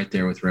was right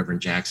there with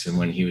Reverend Jackson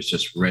when he was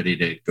just ready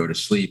to go to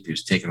sleep. He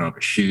was taking off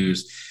his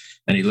shoes,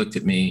 and he looked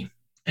at me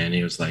and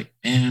he was like,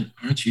 "Man,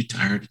 aren't you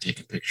tired of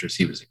taking pictures?"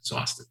 He was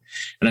exhausted.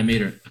 And I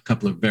made a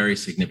couple of very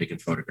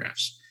significant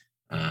photographs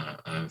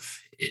of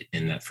it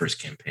in that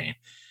first campaign.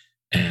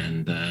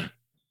 And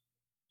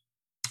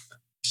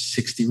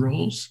 60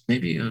 rolls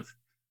maybe of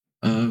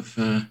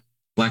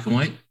black and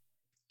white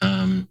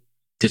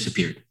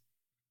disappeared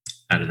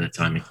out of the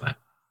Timing lab.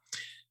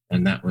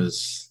 And that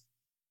was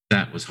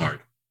hard.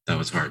 That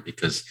was hard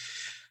because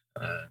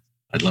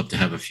I'd love to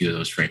have a few of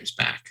those frames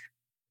back.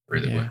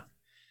 Really would.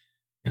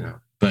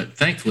 But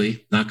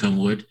thankfully, knock on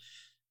wood,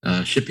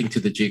 shipping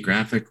to the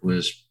Geographic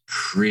was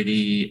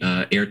pretty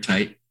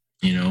airtight,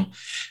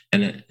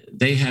 and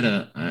they had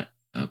a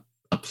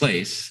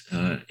place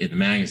in the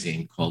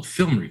magazine called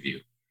Film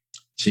Review.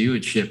 So you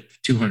would ship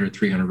 200,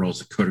 300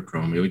 rolls of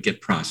Kodachrome. It would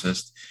get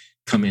processed,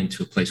 come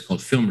into a place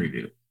called Film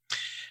Review.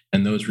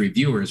 And those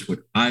reviewers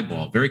would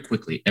eyeball very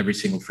quickly every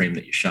single frame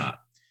that you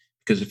shot.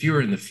 Because if you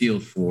were in the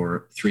field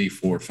for 3,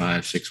 4,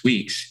 5, 6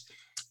 weeks,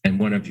 and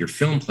one of your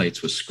film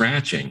plates was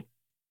scratching,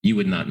 you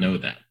would not know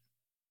that.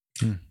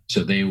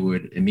 So they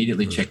would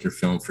immediately check your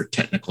film for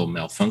technical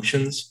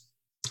malfunctions,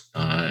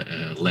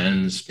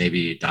 lens,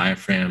 maybe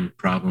diaphragm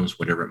problems,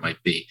 whatever it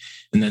might be.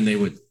 And then they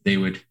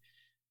would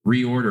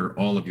reorder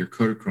all of your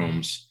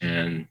Kodachromes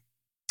and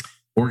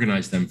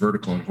organize them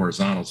vertical and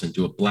horizontals and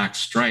do a black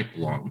stripe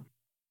along them.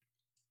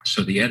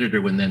 So the editor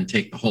would then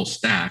take the whole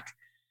stack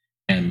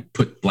and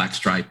put black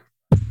stripe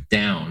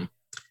down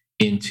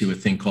into a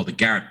thing called the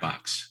Garrett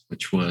box,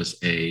 which was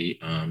a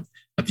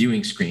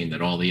viewing screen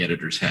that all the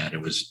editors had.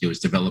 It was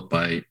developed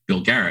by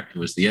Bill Garrett,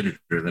 who was the editor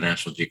of the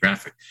National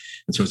Geographic.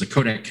 And so it was a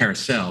Kodak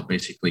carousel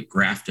basically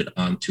grafted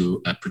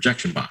onto a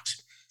projection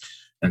box.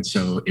 And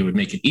so it would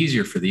make it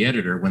easier for the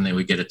editor when they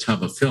would get a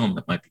tub of film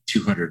that might be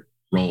 200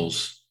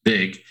 rolls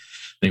big.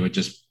 They would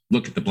just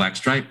look at the black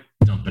stripe,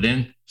 dump it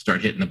in,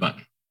 start hitting the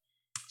button.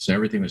 So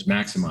everything was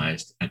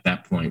maximized at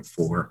that point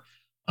for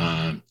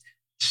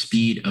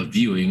speed of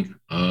viewing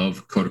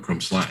of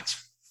Kodachrome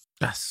slides.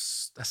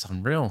 That's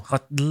unreal.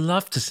 I'd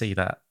love to see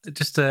that.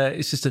 It's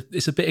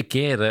a bit of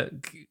gear that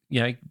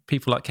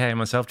people like Kay and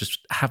myself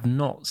just have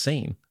not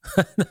seen.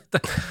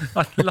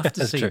 I'd love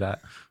to see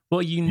that. What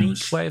a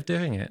unique way of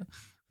doing it.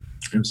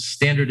 It was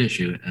standard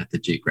issue at the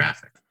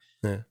Geographic.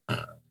 Yeah.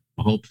 The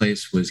whole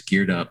place was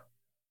geared up.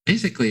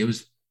 Basically, it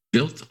was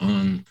built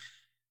on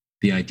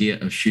the idea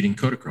of shooting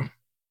Kodachrome.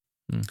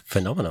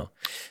 Phenomenal.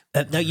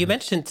 Now, you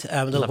mentioned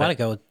a little while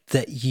ago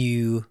that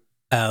you've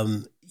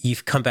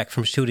come back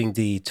from shooting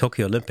the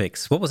Tokyo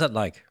Olympics. What was that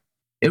like?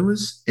 It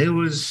was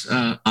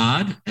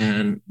odd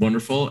and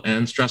wonderful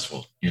and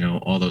stressful,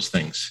 all those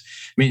things.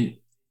 I mean,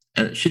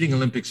 shooting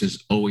Olympics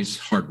is always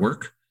hard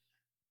work.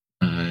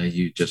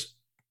 You just,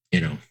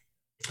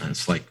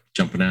 it's like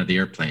jumping out of the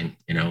airplane,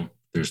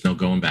 there's no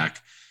going back,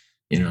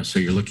 so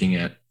you're looking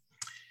at,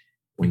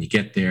 when you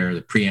get there,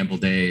 the preamble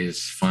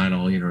days,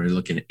 final, you're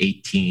looking at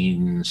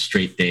 18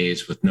 straight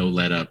days with no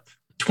let up,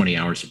 20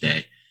 hours a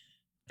day.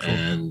 Cool.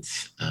 And,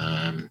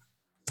 and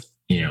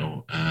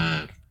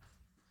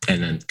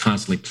then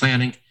constantly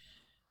planning,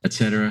 et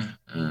cetera,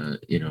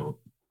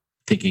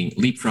 thinking,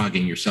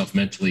 leapfrogging yourself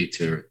mentally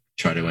to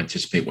try to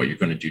anticipate what you're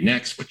going to do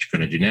next, et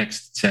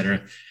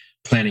cetera,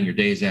 planning your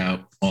days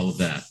out, all of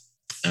that.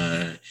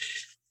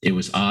 It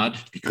was odd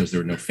because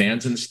there were no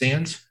fans in the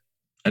stands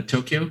at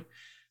Tokyo.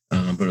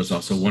 But it was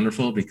also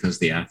wonderful because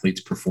the athletes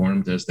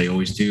performed, as they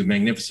always do,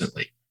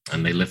 magnificently,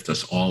 and they lift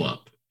us all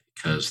up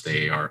because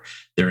their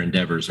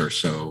endeavors are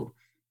so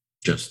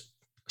just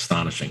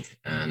astonishing.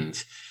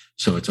 And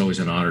so it's always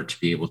an honor to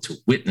be able to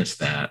witness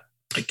that,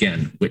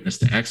 again, witness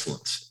the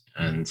excellence.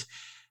 And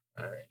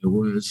it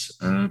was,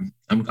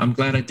 I'm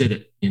glad I did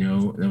it.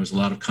 There was a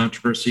lot of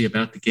controversy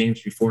about the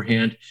games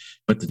beforehand,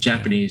 but the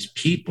Japanese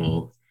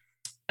people,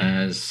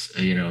 as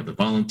the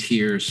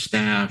volunteers,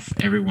 staff,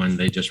 everyone,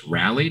 they just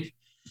rallied.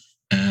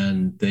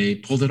 And they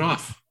pulled it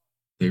off.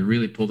 They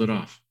really pulled it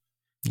off.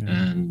 Yeah.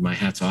 And my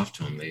hat's off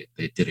to them. They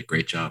did a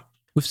great job.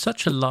 With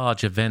such a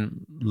large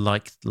event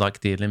like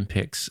the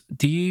Olympics,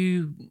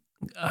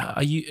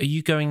 are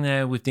you going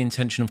there with the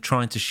intention of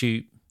trying to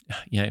shoot,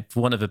 for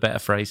want of a better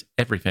phrase,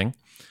 everything,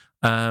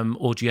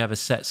 or do you have a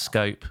set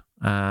scope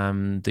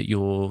that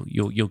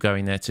you're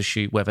going there to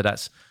shoot, whether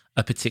that's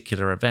a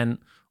particular event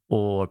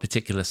or a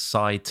particular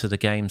side to the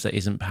games that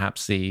isn't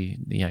perhaps the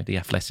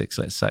athletics,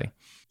 let's say?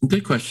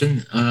 Good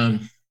question.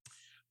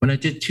 When I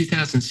did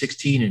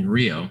 2016 in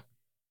Rio,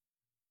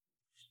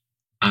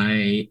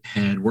 I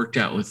had worked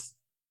out with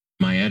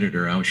my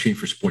editor. I was shooting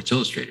for Sports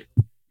Illustrated.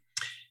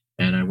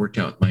 And I worked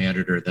out with my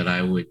editor that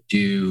I would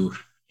do,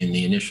 in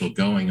the initial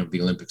going of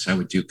the Olympics, I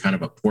would do kind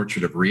of a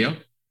portrait of Rio.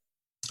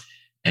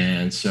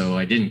 And so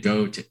I didn't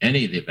go to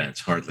any of the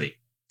events hardly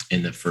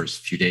in the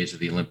first few days of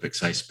the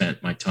Olympics. I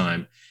spent my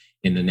time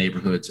in the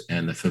neighborhoods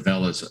and the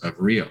favelas of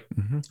Rio,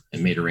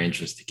 and made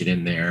arrangements to get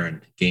in there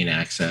and gain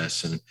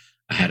access. And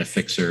I had a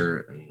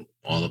fixer and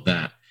all of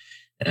that.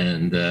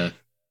 And,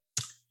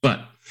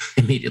 but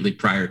immediately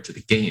prior to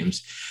the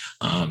games,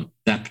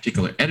 that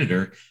particular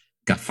editor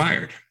got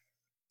fired.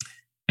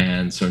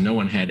 And so no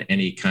one had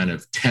any kind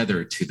of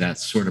tether to that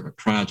sort of a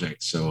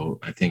project. So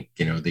I think,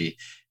 the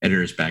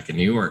editors back in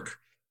New York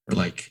were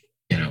like,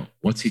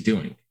 what's he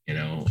doing?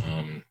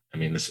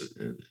 This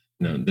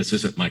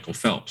isn't Michael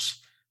Phelps.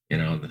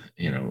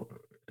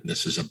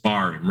 This is a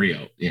bar in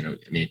Rio,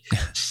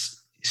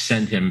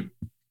 send him,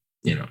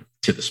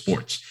 to the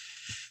sports.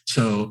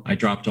 So I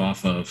dropped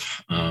off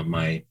of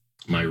my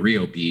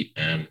Rio beat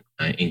and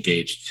I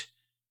engaged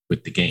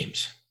with the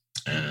games.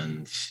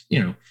 And,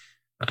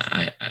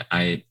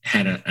 I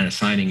had an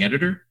assigning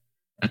editor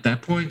at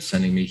that point,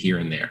 sending me here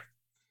and there.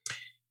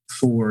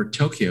 for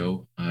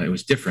Tokyo, it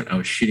was different. I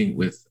was shooting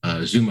with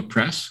Zuma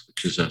Press,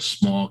 which is a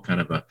small kind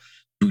of a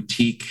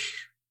boutique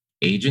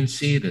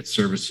agency that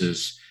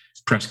services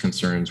press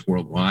concerns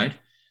worldwide,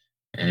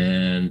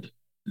 and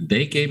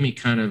they gave me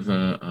kind of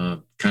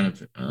a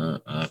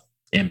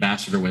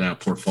ambassador without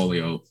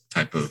portfolio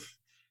type of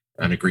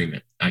an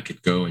agreement. I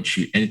could go and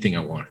shoot anything I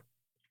wanted,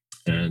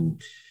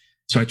 and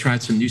so I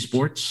tried some new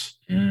sports,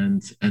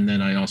 and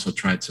then I also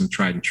tried some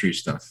tried and true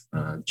stuff,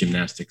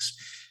 gymnastics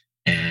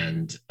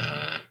and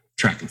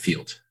track and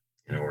field,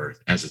 or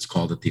as it's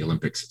called at the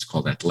Olympics, it's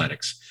called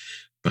athletics.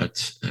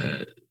 But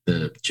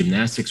the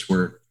gymnastics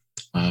were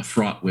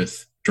fraught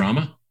with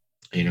drama,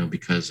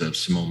 because of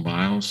Simone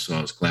Biles. So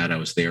I was glad I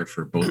was there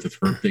for both of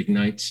her big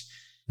nights.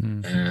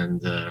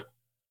 And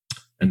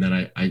then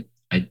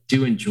I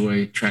do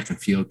enjoy track and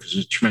field because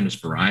there's tremendous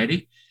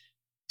variety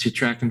to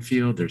track and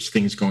field. There's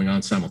things going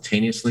on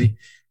simultaneously,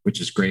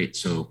 which is great.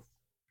 So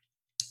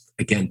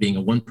again, being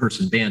a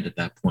one-person band at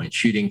that point,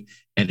 shooting,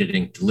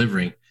 editing,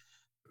 delivering,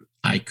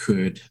 I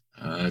could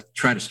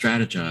try to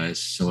strategize.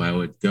 So I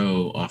would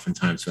go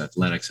oftentimes to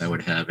athletics. I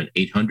would have an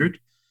 800,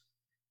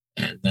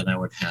 and then I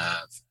would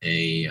have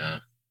a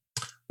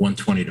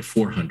 120 to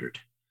 400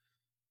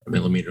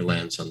 millimeter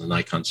lens on the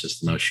Nikon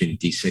system. I was shooting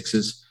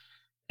D6s.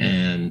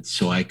 And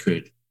so I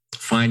could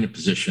find a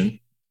position,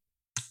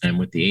 and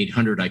with the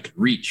 800, I could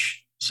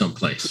reach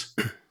someplace,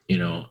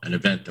 an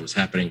event that was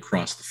happening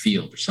across the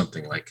field or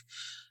something like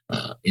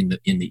in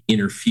the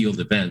inner field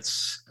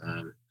events.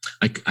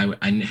 I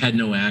had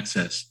no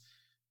access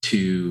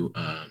to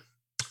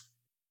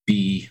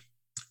be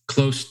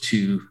close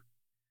to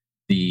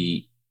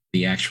the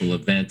actual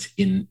event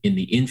in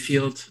the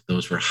infield.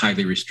 Those were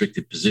highly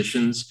restricted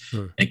positions.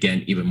 Sure.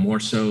 Again, even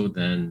more so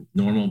than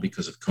normal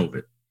because of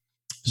COVID.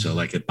 So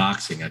like at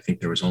boxing, I think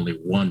there was only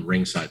one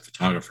ringside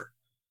photographer,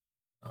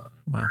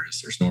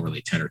 whereas there's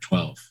normally 10 or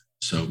 12.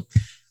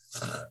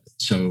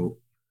 So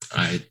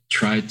I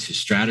tried to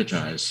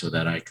strategize so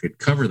that I could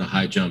cover the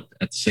high jump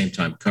at the same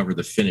time, cover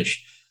the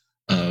finish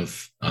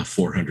of a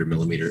 400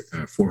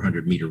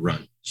 meter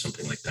run,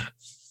 something like that.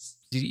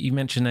 You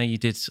mentioned there you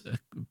did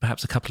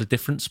perhaps a couple of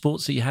different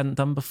sports that you hadn't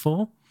done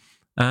before.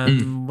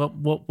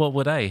 What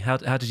were they? How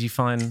did you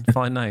find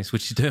those?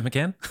 Would you do them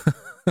again?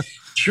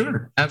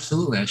 Sure,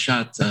 absolutely. I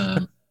shot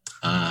the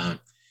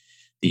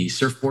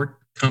surfboard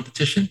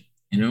competition,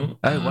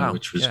 wow.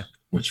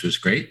 which was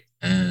great,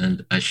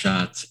 and I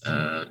shot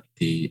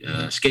the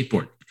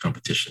skateboard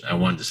competition. I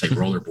wanted to say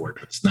rollerboard,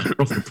 but it's not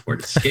rollerboard;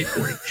 it's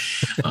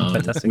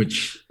skateboarding,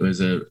 which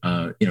was a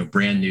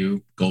brand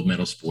new gold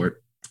medal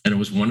sport, and it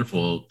was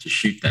wonderful to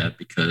shoot that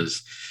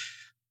because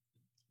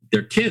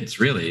they're kids,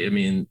 really. I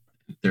mean,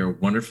 they're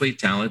wonderfully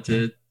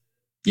talented,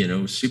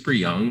 super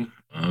young,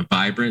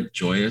 vibrant,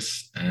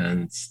 joyous,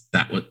 and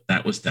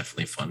that was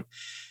definitely fun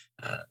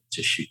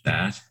to shoot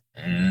that.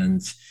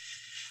 And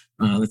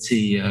let's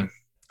see,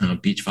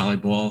 beach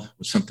volleyball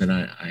was something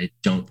I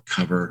don't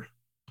cover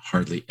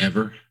hardly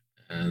ever,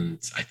 and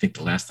I think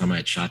the last time I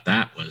had shot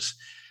that was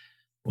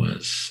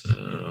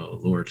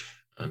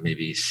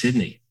maybe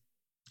Sydney,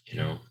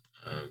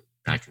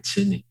 back in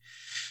Sydney.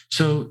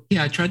 So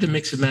yeah, I tried to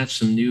mix and match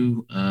some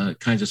new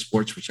kinds of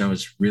sports, which I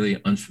was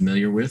really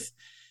unfamiliar with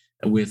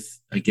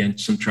again,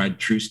 some tried and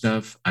true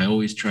stuff. I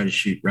always try to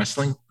shoot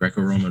wrestling.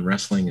 Greco-Roman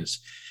wrestling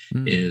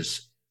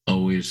is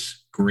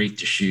always great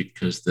to shoot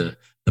because the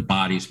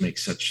bodies make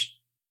such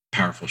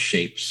powerful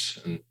shapes.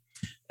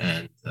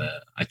 And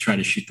I try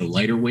to shoot the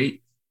lighter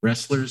weight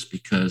wrestlers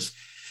because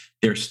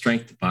their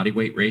strength to body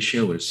weight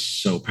ratio is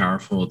so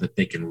powerful that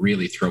they can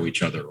really throw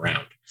each other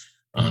around.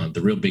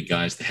 The real big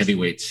guys, the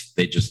heavyweights,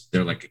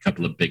 they're like a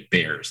couple of big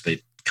bears.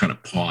 They kind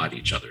of paw at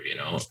each other,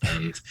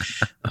 and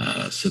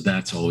so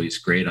that's always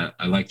great.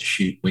 I like to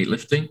shoot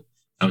weightlifting.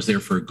 I was there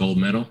for a gold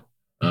medal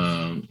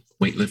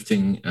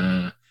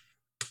weightlifting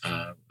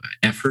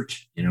effort,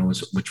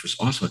 which was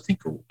also, I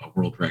think, a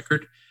world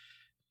record.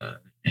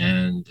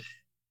 And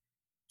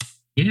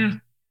yeah,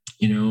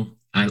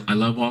 I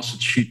love also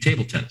to shoot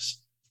table tennis.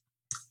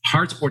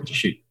 Hard sport to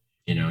shoot,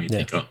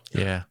 think,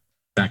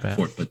 back and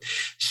forth, but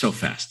so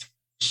fast.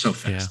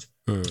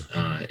 And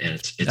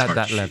it's at hard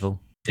that to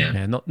level.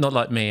 Yeah, not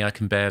like me. I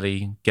can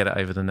barely get it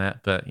over the net,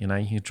 but you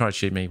can try to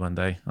shoot me one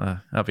day.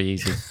 That'll be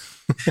easy.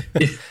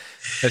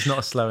 There's not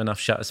a slow enough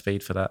shutter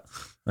speed for that.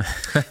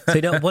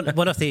 So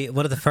one of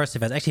the first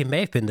events, actually it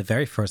may have been the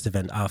very first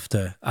event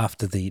after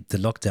the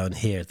lockdown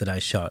here that I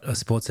shot, a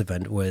sports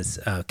event, was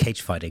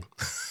cage fighting.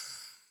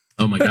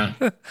 Oh my God.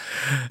 And,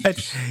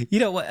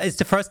 it's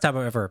the first time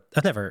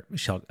I've never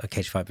shot a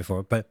cage fight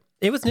before, but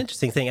it was an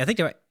interesting thing. I think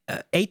there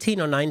were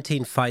 18 or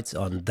 19 fights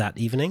on that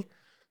evening.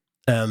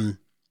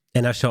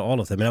 And I shot all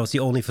of them, and I was the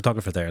only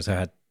photographer there, so I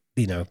had,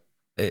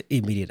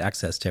 immediate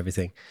access to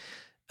everything.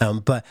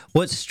 But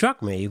what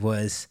struck me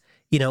was,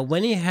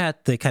 when you had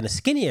the kind of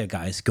skinnier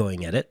guys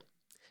going at it,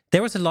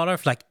 there was a lot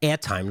of like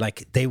airtime,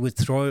 like they would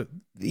throw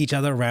each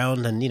other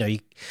around, and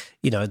they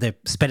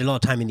spend a lot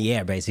of time in the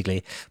air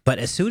basically. But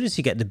as soon as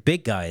you get the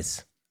big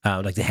guys,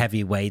 like the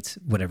heavyweights,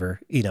 whatever,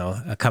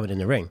 coming in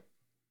the ring,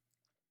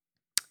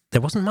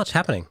 there wasn't much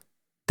happening.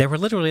 They were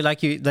literally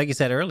like you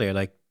said earlier,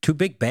 like two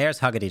big bears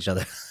hugging each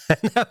other,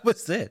 and that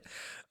was it.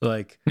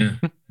 Like, Yeah.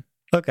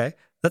 okay,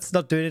 that's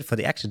not doing it for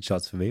the action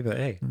shots for me, but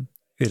hey,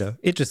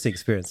 interesting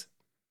experience.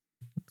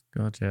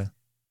 God, yeah.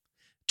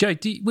 Joe,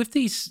 with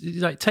these,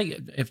 like,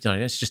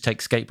 let's just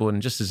take skateboarding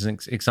just as an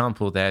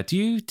example there. Do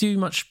you do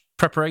much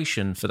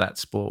preparation for that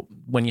sport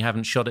when you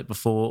haven't shot it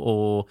before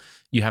or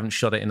you haven't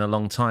shot it in a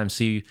long time?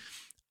 So you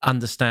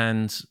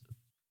understand,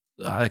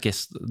 I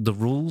guess, the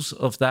rules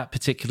of that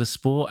particular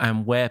sport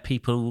and where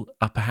people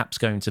are perhaps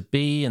going to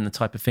be and the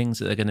type of things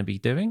that they're going to be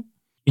doing?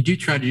 You do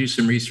try to do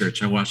some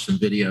research. I watched some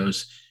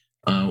videos.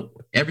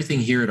 Everything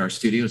here at our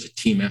studio is a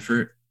team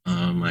effort.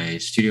 My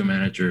studio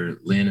manager,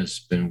 Lynn, has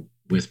been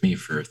with me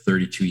for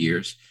 32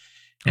 years.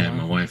 And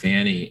my wife,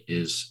 Annie,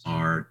 is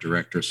our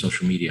director of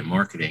social media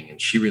marketing.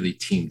 And she really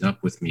teamed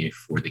up with me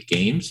for the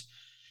games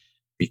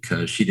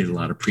because she did a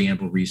lot of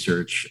preamble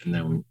research and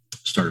then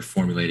started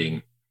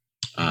formulating,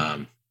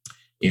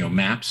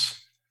 maps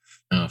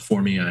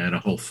for me. I had a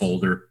whole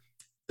folder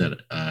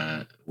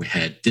that we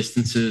had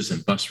distances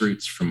and bus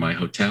routes from my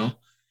hotel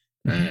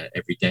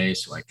every day.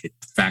 So I could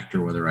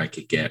factor whether I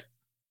could get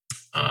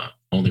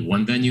only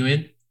one venue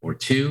in or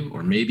two,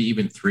 or maybe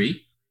even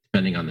three,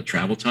 depending on the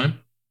travel time.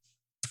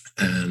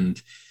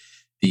 And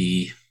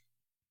the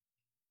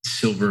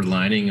silver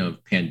lining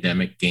of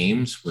pandemic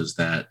games was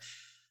that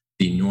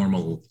the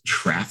normal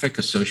traffic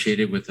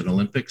associated with an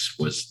Olympics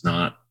was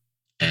not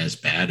as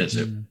bad as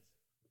it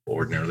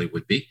ordinarily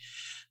would be.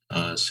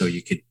 So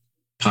you could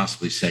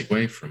possibly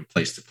segue from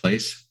place to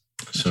place.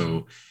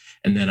 So,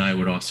 and then I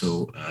would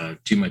also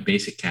do my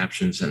basic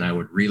captions and I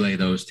would relay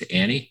those to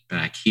Annie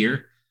back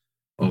here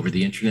over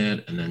the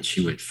internet. And then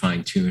she would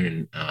fine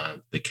tune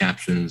the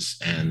captions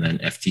and then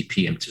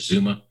FTP them to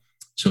Zuma.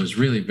 So it was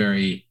really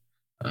very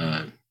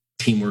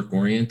teamwork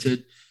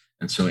oriented.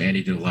 And so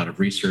Annie did a lot of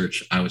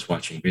research. I was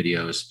watching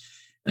videos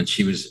and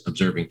she was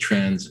observing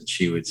trends, and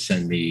she would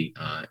send me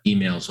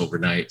emails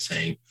overnight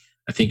saying,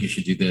 I think you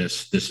should do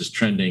this. This is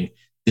trending.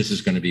 This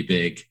is going to be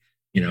big.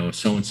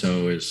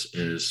 So-and-so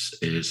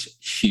is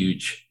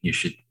huge. You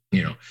should,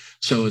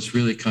 so it's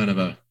really kind of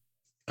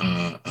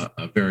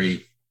a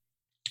very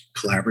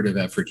collaborative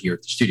effort here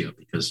at the studio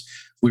because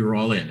we were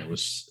all in. It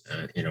was,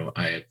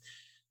 I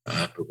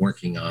had been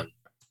working on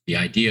the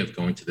idea of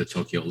going to the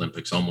Tokyo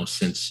Olympics almost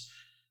since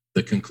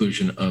the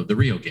conclusion of the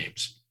Rio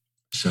Games.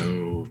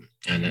 So,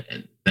 and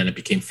then it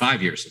became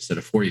 5 years instead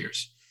of 4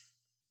 years.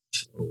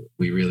 So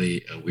we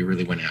really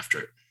went after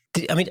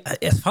it. I mean,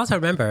 as far as I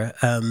remember,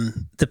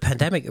 the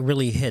pandemic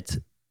really hit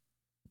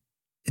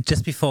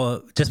just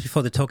before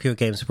the Tokyo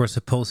Games were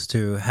supposed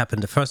to happen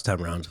the first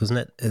time around, wasn't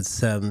it? It's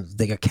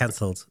they got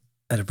cancelled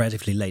at a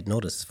relatively late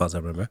notice, as far as I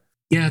remember.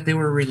 Yeah, they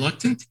were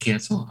reluctant to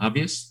cancel,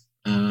 obvious.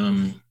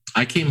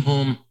 I came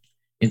home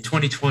in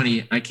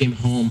 2020. I came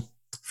home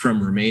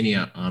from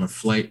Romania on a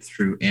flight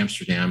through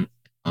Amsterdam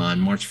on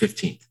March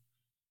 15th.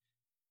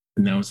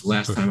 And that was the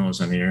last time I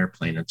was on an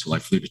airplane until I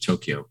flew to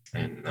Tokyo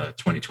in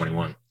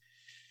 2021.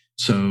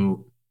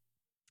 So,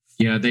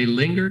 yeah, they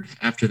lingered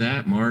after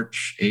that.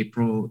 March,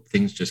 April,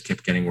 things just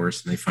kept getting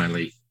worse. And they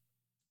finally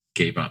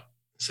gave up,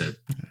 said,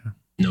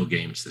 no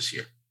games this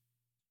year,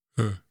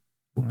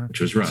 which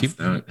was rough.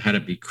 That had to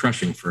be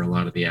crushing for a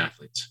lot of the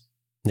athletes.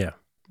 Yeah.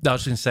 I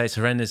was going to say it's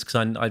horrendous because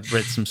I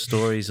read some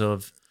stories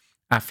of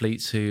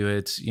athletes who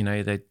had,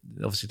 they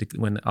obviously,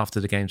 when after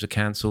the games were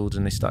cancelled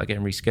and they started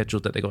getting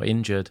rescheduled, that they got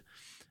injured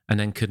and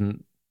then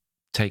couldn't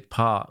take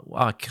part.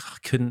 I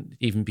couldn't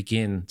even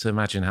begin to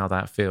imagine how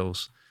that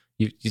feels.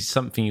 It's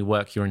something you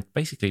work your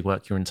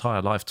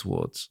entire life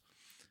towards,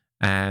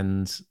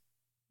 and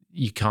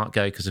you can't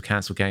go because of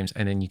cancelled games,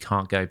 and then you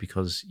can't go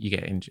because you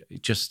get injured.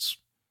 It's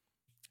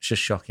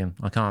just shocking.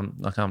 I can't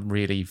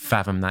really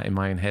fathom that in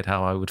my own head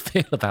how I would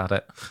feel about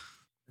it.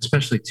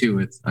 Especially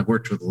too, I've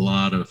worked with a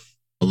lot of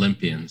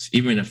Olympians.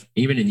 Even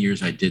in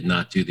years I did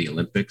not do the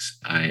Olympics,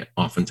 I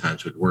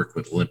oftentimes would work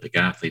with Olympic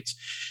athletes.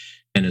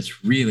 And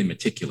it's really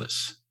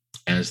meticulous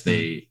as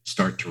they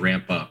start to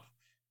ramp up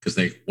because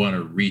they want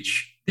to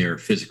reach their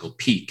physical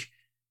peak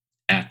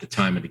at the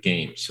time of the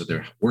game. So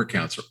their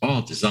workouts are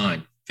all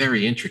designed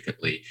very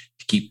intricately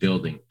to keep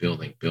building.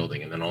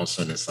 And then all of a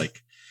sudden it's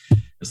like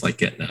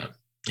getting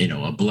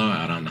a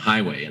blowout on the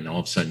highway. And all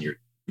of a sudden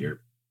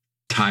your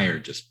tire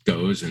just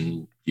goes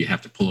and you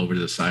have to pull over to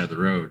the side of the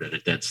road at a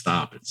dead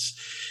stop. It's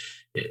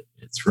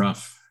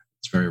rough.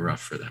 It's very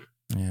rough for them.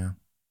 Yeah.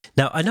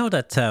 Now, I know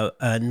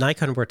that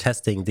Nikon were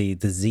testing the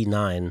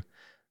Z9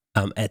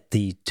 at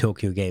the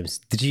Tokyo Games.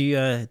 Did you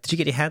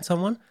get your hands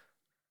on one?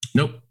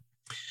 Nope.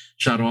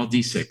 Shot all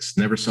D6.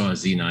 Never saw a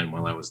Z9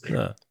 while I was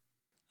there.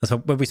 So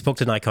when we spoke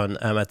to Nikon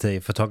at the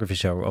photography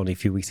show only a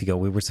few weeks ago,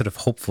 we were sort of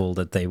hopeful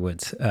that they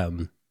would,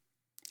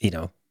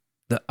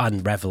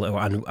 unravel or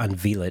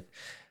unveil it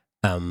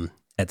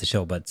at the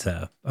show. But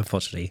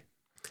unfortunately,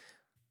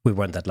 we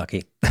weren't that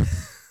lucky.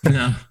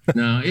 No,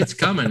 it's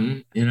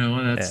coming.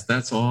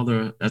 That's all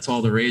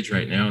the rage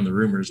right now and the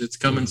rumors. It's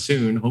coming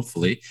soon,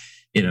 hopefully.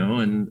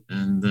 And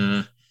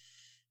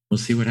we'll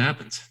see what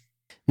happens.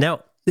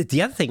 Now,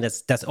 The other thing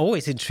that's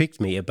always intrigued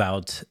me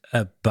about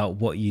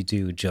what you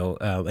do, Joe,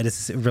 and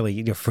this is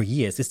really for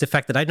years, is the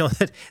fact that I know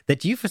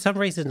that you for some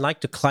reason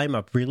like to climb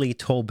up really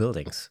tall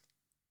buildings.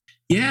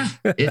 Yeah,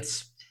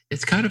 it's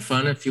kind of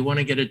fun if you want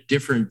to get a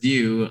different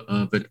view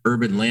of an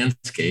urban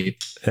landscape.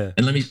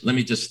 And let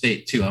me just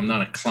state too, I'm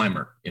not a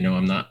climber.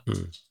 I'm not.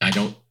 I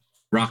don't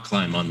rock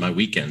climb on my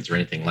weekends or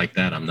anything like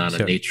that. I'm not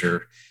a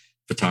nature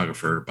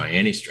photographer by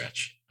any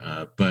stretch.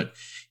 But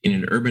in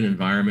an urban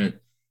environment,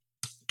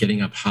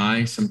 getting up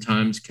high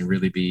sometimes can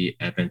really be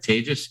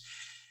advantageous.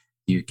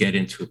 You get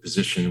into a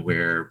position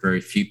where very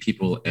few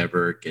people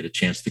ever get a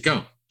chance to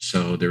go.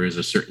 So there is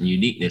a certain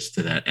uniqueness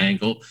to that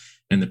angle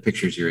and the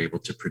pictures you're able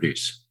to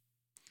produce.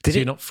 So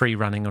you're not free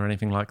running or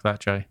anything like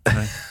that, Jay?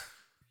 No?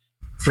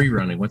 Free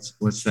running? What's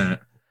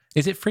that?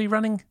 Is it free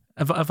running?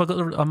 Have I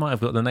got? I might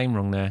have got the name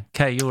wrong there.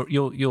 Kay,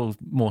 you're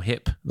more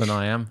hip than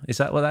I am. Is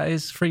that what that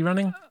is? Free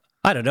running?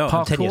 I don't know. Parkour?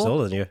 I'm 10 years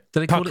older than you.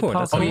 Do they call it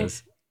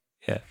parkour?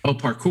 Yeah. Oh,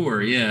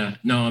 parkour. Yeah.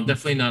 No, I'm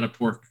definitely not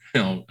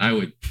a I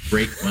would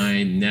break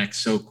my neck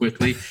so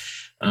quickly.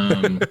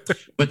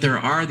 But there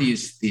are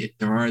these,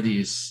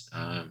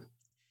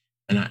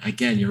 and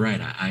again, you're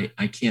right.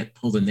 I can't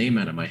pull the name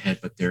out of my head,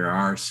 but there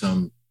are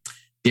some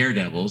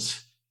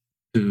daredevils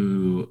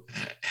who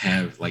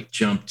have like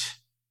jumped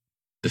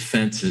the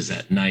fences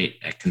at night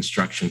at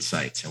construction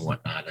sites and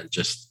whatnot, and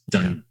just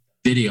done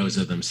videos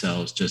of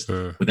themselves just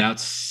without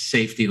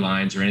safety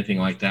lines or anything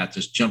like that,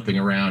 just jumping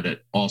around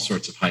at all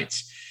sorts of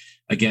heights.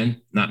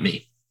 Again, not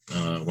me.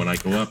 When I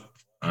go up,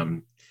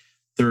 I'm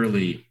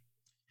thoroughly,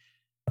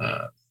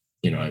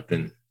 I've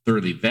been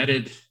thoroughly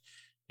vetted,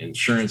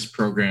 insurance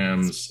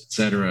programs, et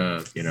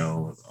cetera,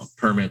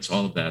 permits,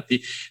 all of that.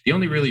 The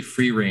only really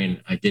free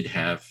reign I did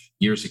have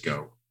years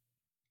ago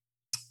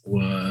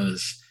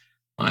was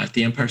at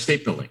the Empire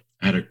State Building.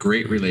 I had a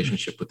great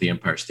relationship with the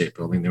Empire State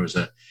Building. He was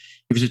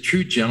a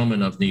true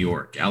gentleman of New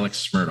York,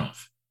 Alex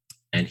Smirnoff,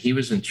 and he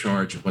was in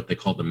charge of what they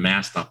call the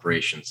mast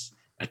operations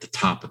at the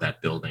top of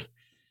that building.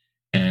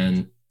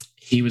 And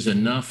he was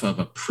enough of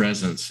a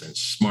presence and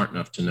smart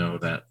enough to know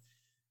that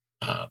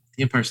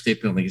the Empire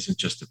State Building isn't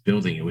just a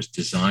building. It was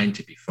designed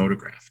to be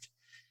photographed.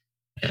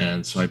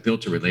 And so I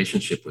built a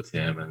relationship with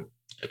him, and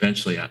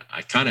eventually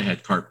I kind of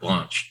had carte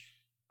blanche.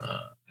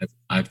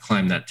 I've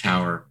climbed that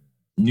tower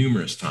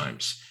numerous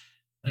times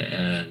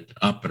and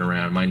up and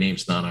around. My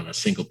name's not on a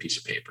single piece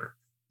of paper.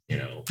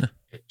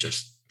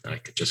 I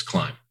could just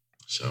climb.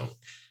 So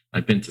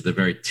I've been to the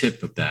very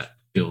tip of that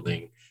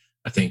building,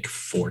 I think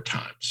 4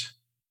 times.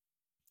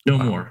 No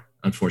more.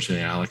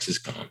 Unfortunately, Alex is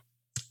gone.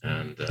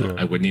 And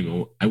I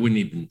wouldn't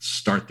even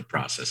start the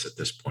process at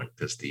this point,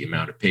 because the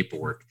amount of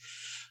paperwork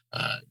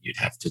you'd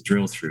have to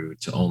drill through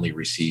to only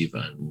receive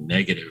a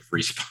negative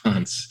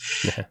response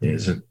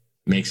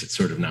makes it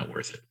sort of not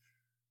worth it.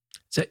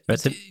 So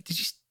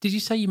did you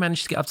say you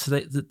managed to get up to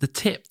the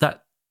tip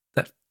that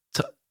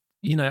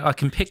I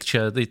can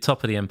picture the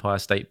top of the Empire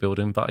State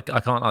Building, but I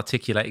can't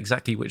articulate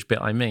exactly which bit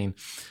I mean.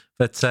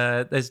 But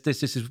there's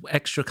this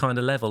extra kind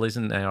of level,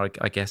 isn't there?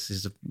 I guess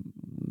is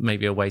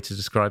maybe a way to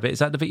describe it. Is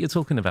that the bit you're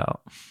talking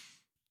about?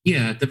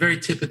 Yeah, at the very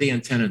tip of the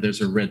antenna,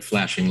 there's a red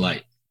flashing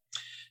light,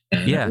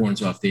 and it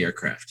warns off the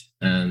aircraft.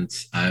 And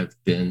I've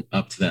been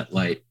up to that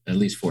light at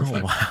least 4 or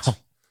 5 times.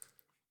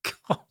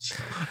 God,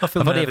 I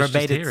feel nervous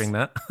just hearing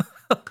that.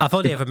 I've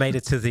only ever made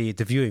it to the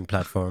viewing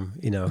platform,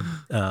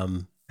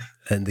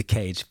 and the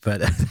cage, but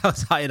that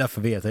was high enough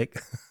for me, I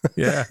think.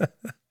 Yeah.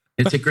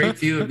 It's a great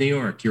view of New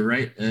York. You're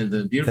right. And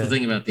the beautiful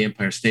thing about the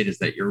Empire State is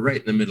that you're right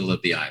in the middle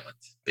of the island,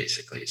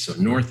 basically. So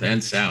north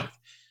and south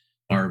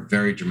are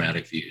very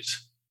dramatic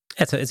views.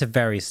 It's a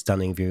very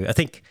stunning view. I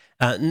think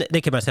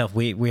Nick and myself,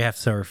 we have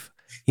sort of,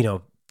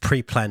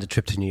 pre-planned a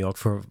trip to New York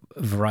for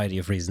a variety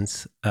of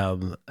reasons.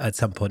 At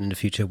some point in the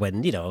future,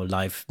 when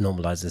life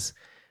normalizes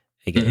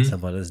again, at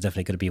some point, it's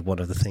definitely going to be one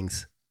of the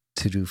things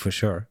to do for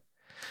sure.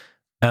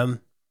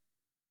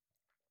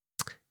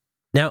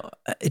 Now,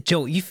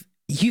 Joe,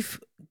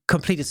 you've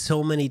completed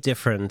so many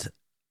different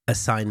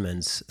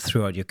assignments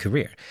throughout your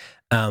career.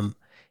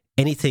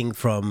 Anything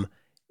from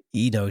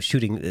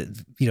shooting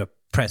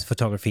press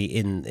photography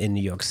in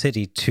New York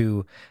City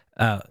to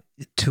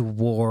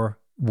war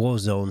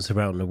zones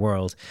around the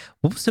world.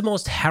 What was the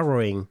most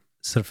harrowing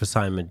sort of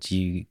assignment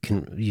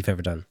you've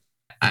ever done?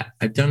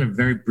 I've done a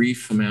very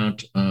brief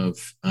amount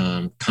of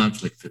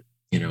conflict,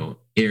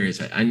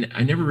 areas.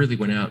 I never really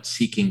went out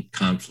seeking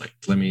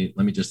conflict. Let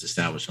me just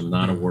establish I'm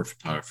not a war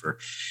photographer,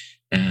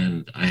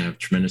 and I have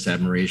tremendous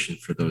admiration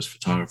for those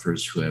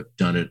photographers who have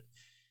done it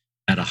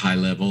at a high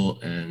level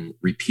and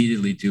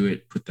repeatedly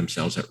put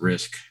themselves at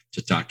risk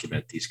to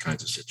document these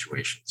kinds of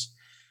situations.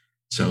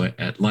 So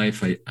at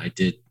Life, I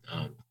did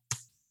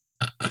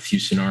a few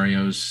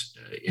scenarios,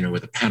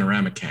 with a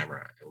panoramic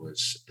camera. It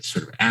was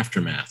sort of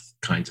aftermath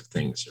kinds of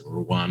things in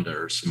Rwanda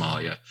or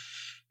Somalia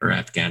or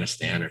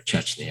Afghanistan or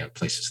Chechnya,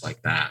 places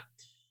like that.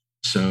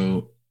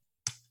 So,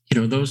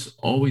 those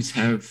always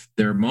have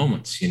their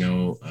moments,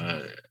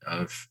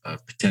 of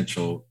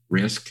potential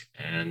risk,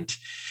 and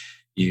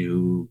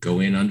you go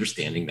in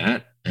understanding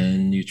that,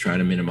 and you try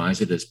to minimize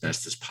it as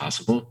best as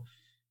possible.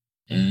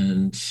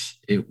 And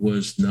it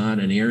was not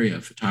an area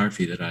of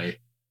photography that I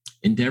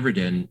endeavored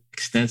in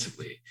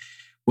extensively.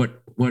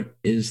 What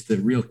is the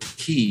real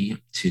key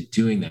to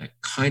doing that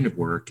kind of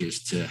work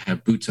is to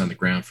have boots on the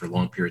ground for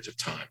long periods of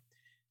time.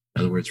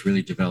 In other words,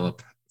 really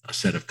develop a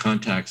set of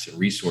contacts and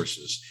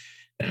resources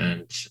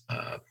and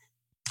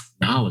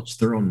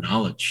thorough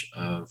knowledge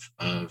of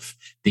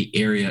the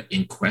area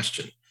in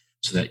question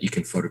so that you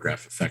can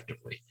photograph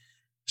effectively.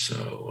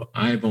 So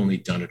I've only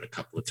done it a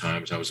couple of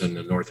times. I was in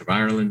the north of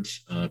Ireland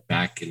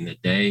back in the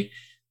day.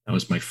 That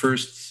was my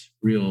first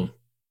real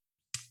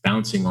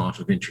bouncing off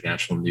of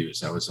international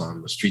news. I was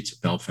on the streets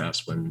of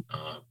Belfast when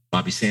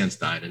Bobby Sands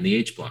died in the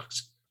H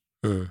blocks.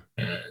 And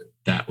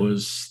that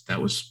was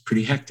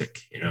pretty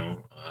hectic,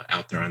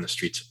 out there on the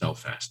streets of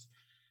Belfast.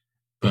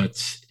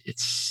 But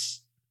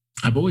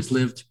I've always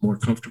lived more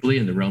comfortably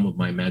in the realm of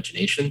my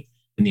imagination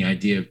and the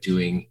idea of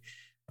doing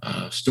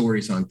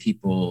stories on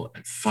people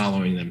and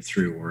following them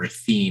through, or a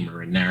theme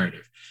or a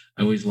narrative.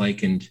 I always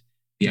likened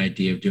the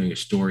idea of doing a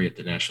story at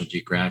the National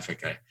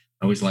Geographic. I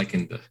always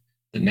likened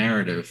the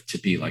narrative to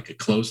be like a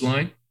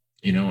clothesline,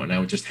 and I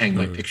would just hang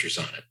my pictures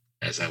on it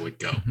as I would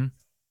go. Mm-hmm.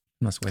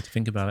 That's a way to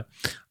think about it.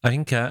 I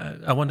think,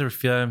 I wonder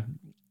if,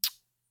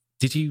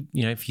 did you,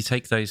 if you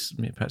take those,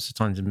 perhaps the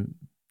times in,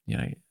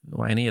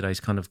 or any of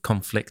those kind of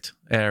conflict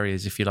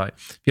areas, if you like,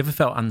 have you ever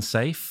felt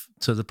unsafe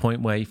to the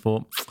point where you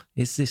thought,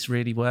 is this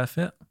really worth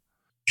it?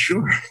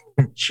 Sure.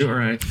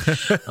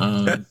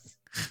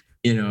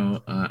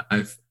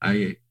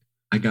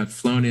 I got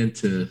flown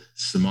into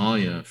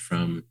Somalia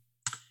from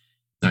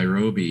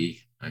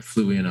Nairobi. I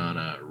flew in on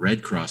a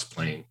Red Cross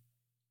plane,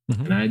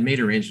 and I had made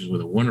arrangements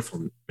with a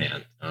wonderful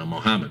man,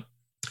 Mohammed,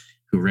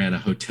 who ran a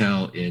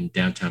hotel in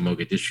downtown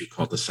Mogadishu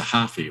called the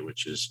Sahafi,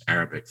 which is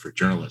Arabic for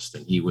journalist.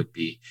 And he would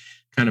be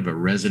kind of a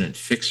resident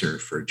fixer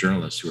for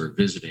journalists who are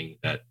visiting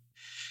that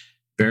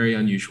very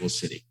unusual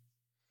city.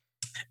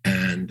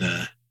 And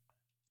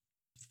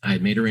I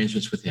had made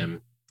arrangements with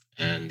him,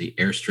 and the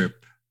airstrip,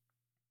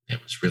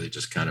 it was really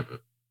just kind of a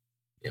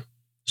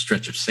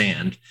stretch of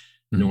sand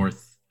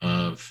north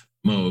of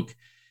Moog.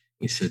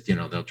 He said,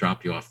 they'll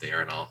drop you off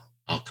there and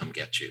I'll come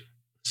get you.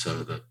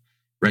 So the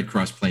Red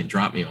Cross plane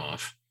dropped me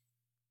off,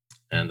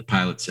 and the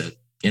pilot said,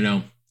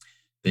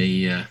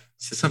 they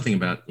said something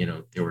about,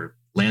 there were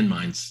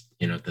landmines,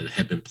 that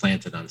had been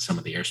planted on some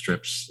of the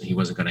airstrips. He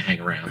wasn't going to hang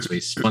around. So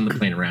he spun the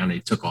plane around and he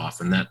took off,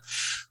 and that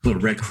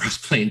little Red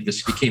Cross plane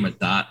just became a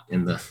dot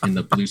in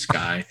the blue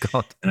sky.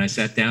 God. And I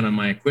sat down on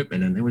my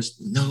equipment and there was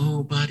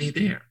nobody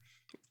there.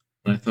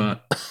 And I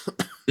thought,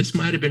 this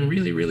might have been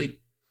really, really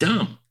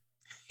dumb,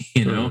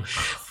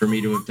 for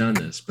me to have done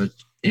this. But,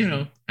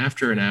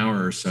 after an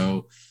hour or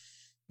so,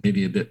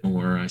 maybe a bit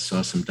more, I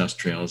saw some dust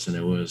trails, and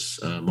it was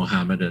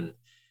Mohammed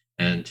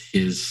and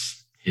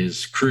his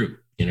crew,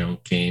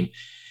 came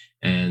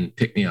and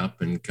picked me up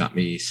and got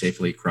me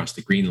safely across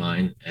the green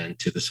line and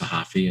to the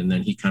Sahafi. And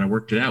then he kind of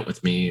worked it out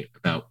with me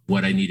about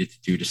what I needed to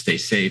do to stay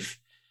safe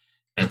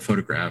and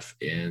photograph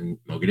in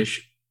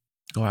Mogadishu.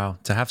 Wow.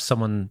 To have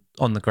someone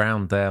on the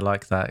ground there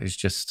like that is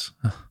just,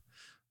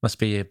 must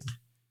be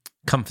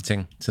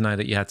comforting to know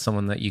that you had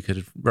someone that you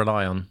could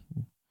rely on.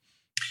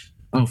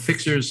 Oh,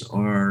 fixers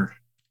are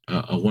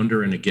a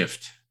wonder and a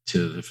gift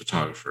to the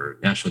photographer.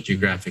 National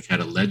Geographic had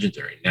a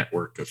legendary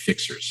network of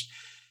fixers.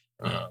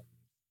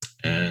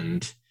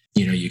 And,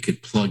 you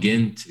could plug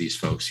into these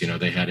folks.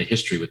 They had a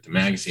history with the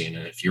magazine.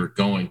 And if you were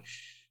going,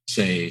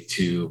 say,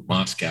 to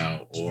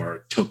Moscow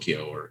or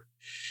Tokyo,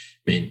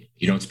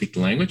 you don't speak the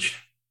language,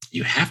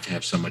 you have to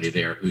have somebody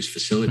there who's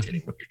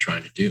facilitating what you're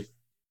trying to do.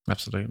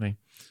 Absolutely.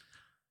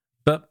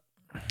 But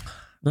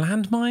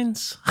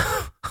landmines?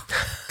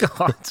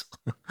 God,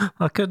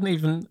 I couldn't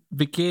even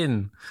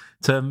begin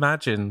to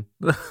imagine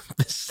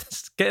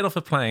getting off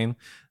a plane,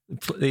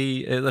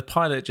 the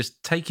pilot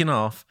just taking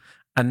off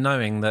and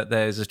knowing that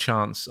there's a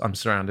chance I'm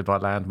surrounded by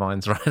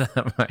landmines right at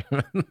that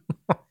moment.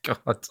 Oh,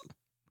 God.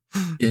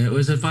 Yeah, it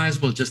was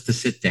advisable just to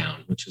sit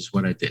down, which is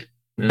what I did.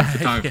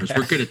 Photographers,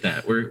 we're good at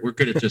that. We're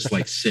good at just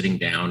like sitting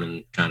down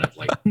and kind of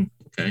like,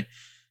 okay.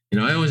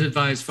 I always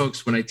advise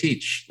folks when I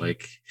teach,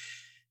 like,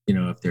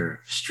 if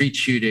they're street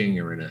shooting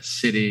or in a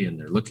city and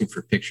they're looking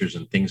for pictures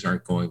and things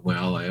aren't going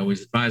well, I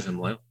always advise them,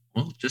 well,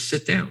 just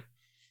sit down,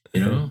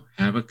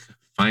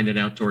 find an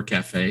outdoor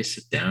cafe,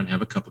 sit down,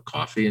 have a cup of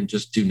coffee, and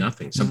just do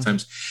nothing.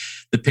 Sometimes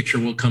the picture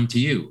will come to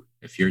you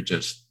if you're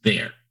just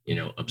there,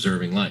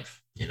 observing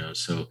life,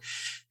 So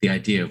the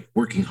idea of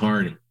working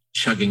hard and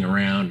chugging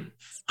around,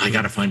 I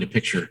got to find a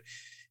picture,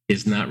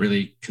 is not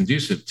really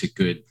conducive to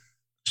good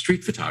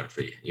street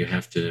photography. You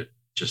have to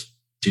just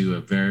do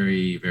a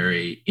very,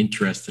 very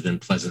interested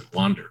and pleasant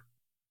wander.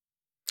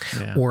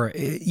 Yeah. Or,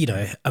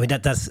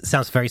 that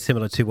sounds very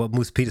similar to what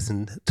Moose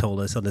Peterson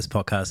told us on this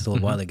podcast a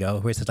little while ago,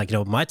 where he said, like,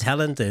 my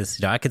talent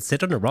is, I could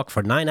sit on a rock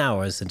for 9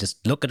 hours and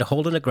just look at a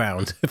hole in the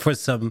ground for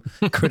some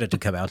critter to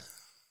come out.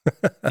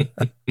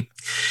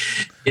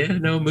 Yeah,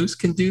 no, Moose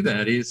can do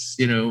that. He's,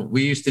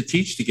 we used to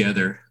teach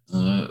together,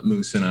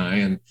 Moose and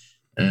I,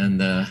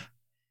 and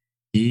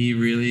he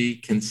really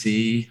can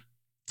see,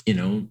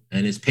 and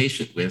is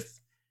patient with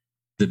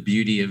the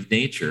beauty of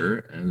nature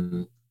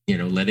and,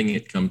 letting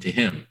it come to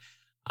him.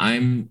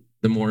 I'm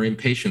the more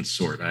impatient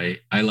sort.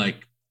 I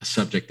like a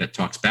subject that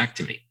talks back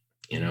to me.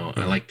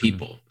 I like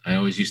people. I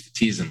always used to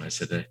tease them. I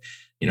said,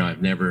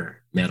 I've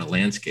never met a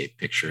landscape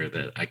picture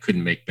that I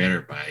couldn't make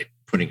better by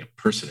putting a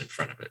person in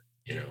front of it,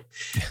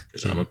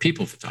 because I'm a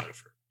people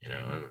photographer,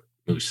 and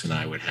Moose and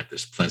I would have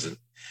this pleasant,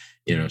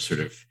 sort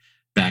of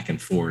back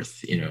and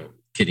forth,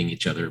 kidding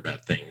each other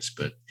about things.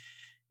 But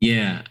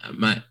yeah,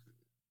 my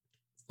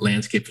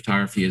landscape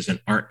photography is an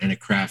art and a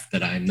craft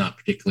that I'm not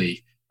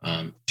particularly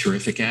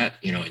terrific at,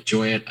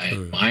 enjoy it. I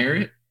admire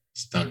it.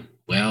 It's done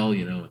well,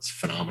 it's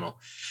phenomenal,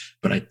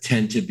 but I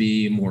tend to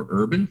be more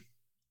urban,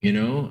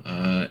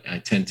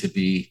 I tend to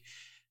be,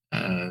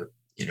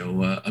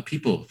 a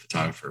people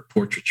photographer,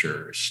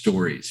 portraiture,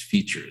 stories,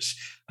 features.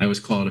 I always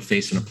call it a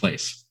face and a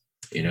place,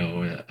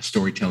 a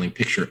storytelling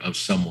picture of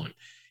someone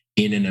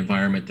in an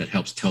environment that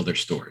helps tell their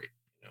story,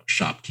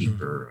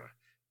 shopkeeper,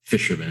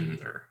 fisherman,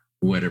 or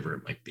whatever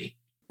it might be.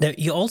 Now,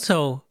 you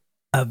also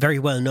are very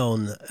well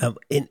known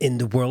in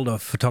the world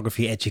of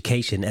photography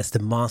education as the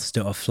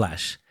master of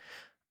flash.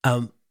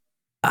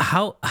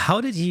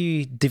 How did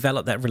you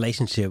develop that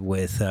relationship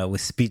with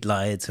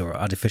speedlights or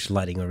artificial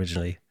lighting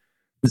originally?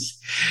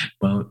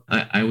 Well,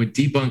 I would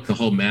debunk the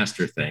whole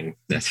master thing.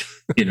 That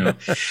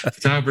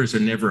photographers are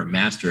never a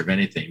master of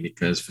anything,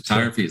 because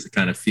photography is the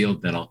kind of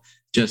field that'll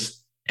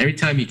just, every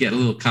time you get a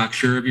little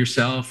cocksure of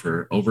yourself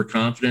or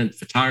overconfident,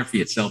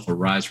 photography itself will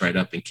rise right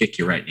up and kick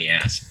you right in the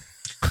ass.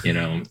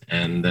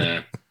 And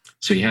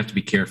so you have to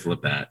be careful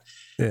of that.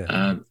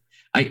 Yeah.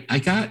 I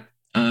got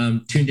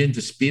tuned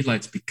into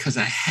speedlights because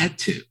I had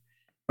to.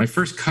 My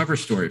first cover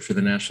story for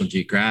the National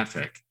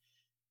Geographic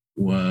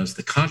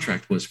the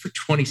contract was for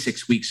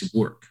 26 weeks of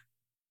work,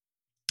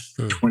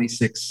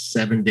 26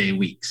 7-day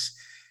weeks,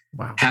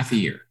 wow, half a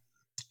year.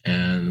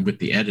 And with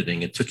the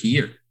editing, it took a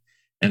year.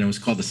 And it was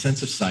called The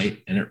Sense of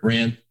Sight, and it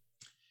ran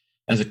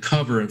as a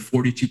cover in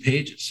 42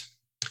 pages.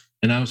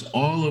 And I was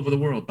all over the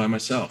world by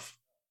myself.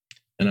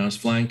 And I was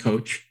flying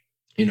coach,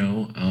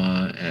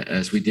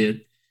 as we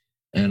did.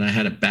 And I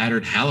had a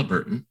battered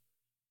Halliburton.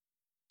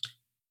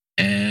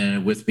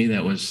 And with me,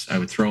 I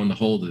would throw in the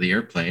hold of the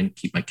airplane,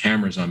 keep my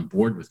cameras on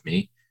board with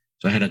me.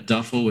 So I had a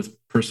duffel with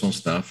personal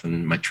stuff,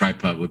 and my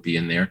tripod would be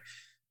in there.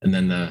 And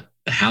then the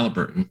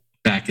Halliburton,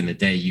 back in the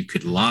day, you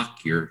could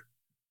lock your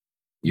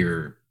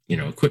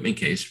equipment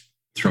case,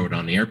 throw it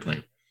on the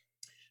airplane.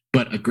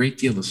 But a great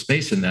deal of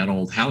space in that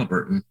old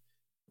Halliburton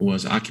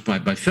was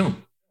occupied by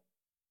film.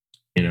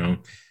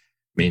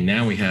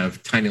 Now we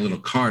have tiny little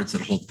cards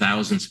that hold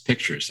thousands of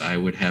pictures. I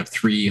would have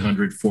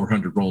 300,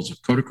 400 rolls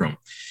of Kodachrome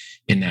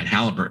in that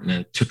Halliburton,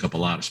 and it took up a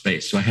lot of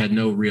space. So I had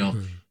no real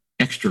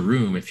extra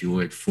room, if you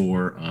would,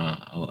 for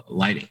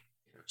lighting.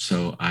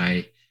 So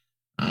I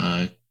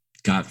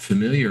got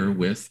familiar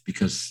with,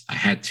 because I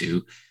had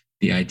to,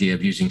 the idea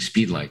of using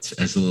speedlights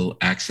as a little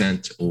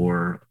accent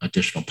or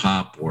additional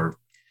pop or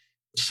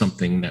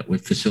something that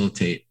would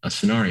facilitate a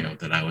scenario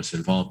that I was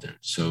involved in.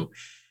 So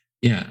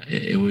yeah,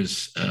 it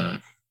was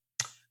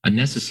a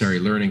necessary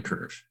learning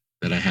curve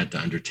that I had to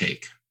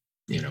undertake,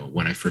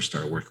 when I first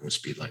started working with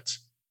speedlights.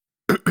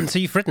 So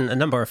you've written a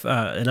number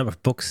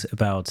of books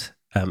about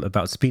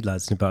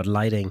speedlights and about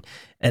lighting,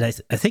 and I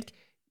think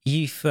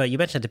you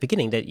mentioned at the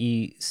beginning that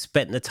you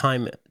spent the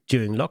time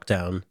during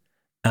lockdown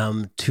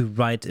to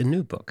write a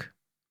new book.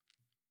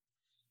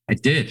 I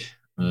did.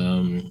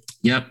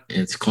 Yep,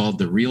 it's called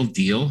The Real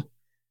Deal: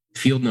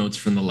 Field Notes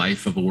from the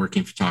Life of a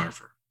Working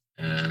Photographer,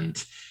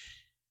 and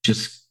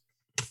just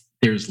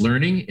there's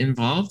learning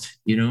involved,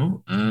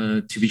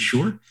 to be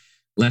sure,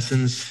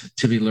 lessons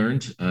to be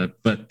learned,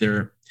 but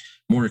they're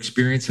more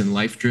experience and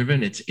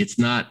life-driven. It's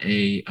not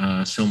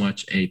so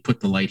much a put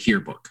the light here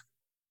book,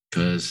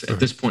 because at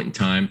this point in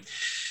time,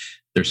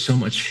 there's so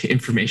much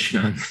information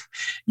on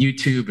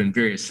YouTube and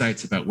various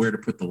sites about where to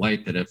put the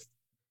light that if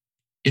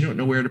you don't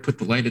know where to put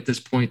the light at this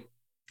point,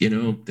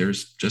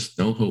 there's just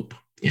no hope.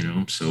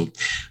 So,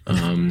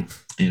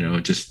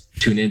 just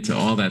tune into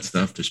all that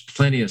stuff. There's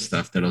plenty of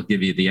stuff that'll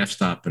give you the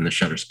f-stop and the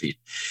shutter speed.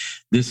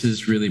 This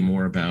is really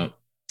more about,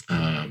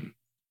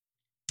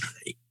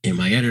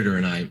 my editor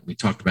and I, we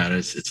talked about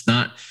it. It's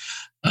not,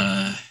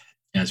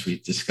 as we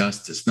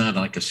discussed, it's not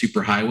like a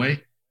super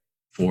highway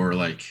for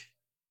like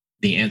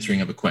the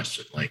answering of a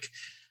question. Like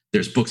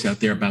there's books out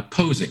there about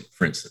posing,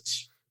 for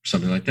instance,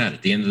 something like that.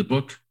 At the end of the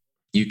book,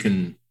 you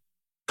can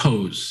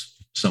pose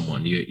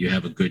someone, you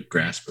have a good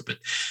grasp of it.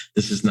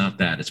 This is not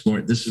that.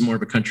 This is more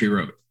of a country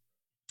road,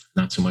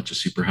 not so much a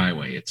super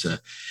highway. It's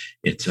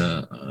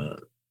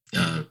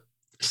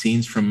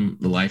scenes from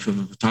the life of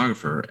a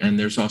photographer. And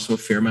there's also a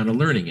fair amount of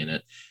learning in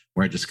it,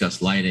 where I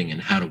discuss lighting and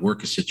how to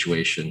work a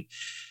situation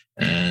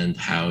and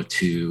how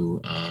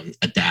to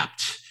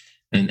adapt.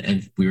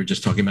 And we were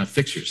just talking about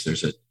fixtures.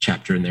 There's a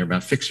chapter in there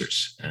about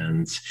fixtures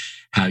and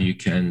how you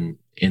can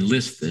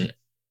enlist the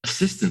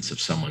assistance of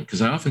someone.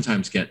 Because I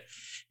oftentimes get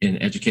in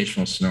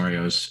educational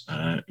scenarios,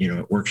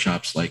 at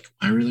workshops, like,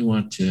 I really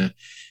want to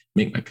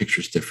make my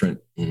pictures different,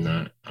 and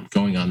I'm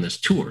going on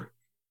this tour.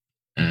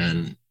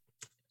 And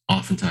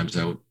oftentimes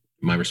I would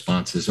my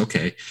response is,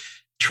 okay,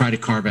 try to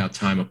carve out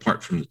time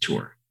apart from the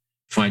tour.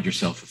 Find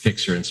yourself a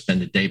fixer and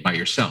spend a day by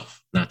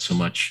yourself. Not so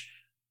much,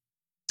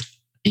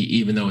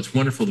 even though it's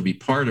wonderful to be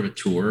part of a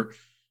tour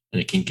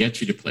and it can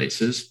get you to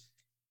places,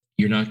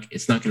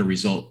 it's not going to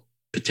result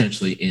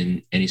potentially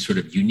in any sort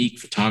of unique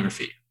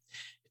photography.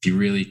 If you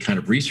really kind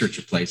of research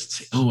a place and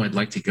say, oh, I'd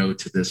like to go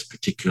to this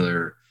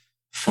particular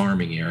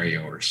farming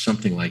area or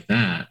something like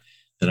that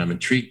I'm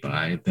intrigued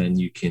by, then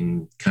you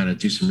can kind of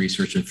do some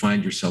research and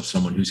find yourself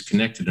someone who's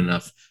connected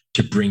enough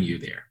to bring you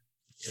there,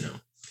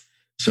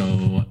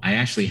 So I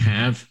actually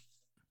have,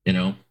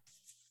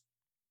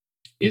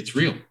 it's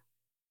real.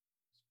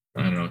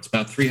 I don't know, it's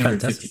about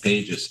 350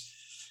 pages.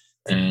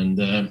 And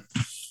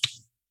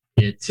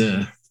it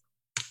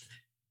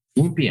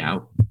won't be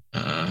out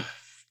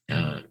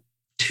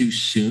too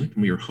soon.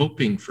 We were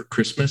hoping for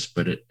Christmas,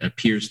 but it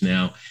appears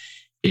now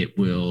it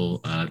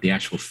will, the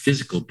actual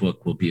physical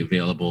book will be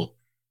available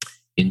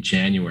in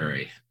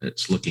January.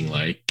 It's looking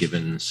like,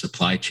 given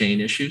supply chain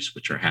issues,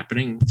 which are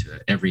happening to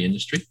every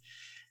industry.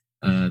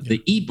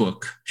 The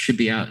ebook should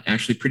be out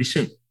actually pretty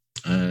soon,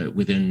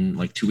 within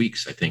like 2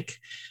 weeks, I think,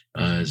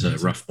 is a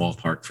rough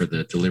ballpark for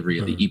the delivery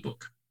of the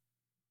ebook.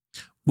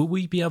 Will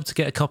we be able to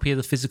get a copy of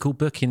the physical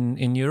book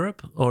in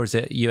Europe, or is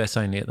it US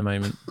only at the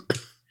moment?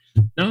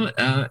 No,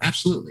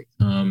 absolutely.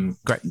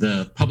 Great.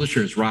 The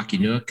publisher is Rocky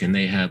Nook, and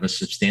they have a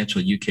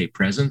substantial UK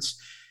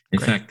presence. In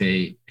fact,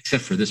 they,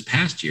 except for this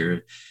past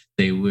year,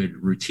 they would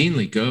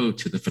routinely go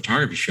to the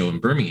photography show in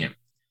Birmingham,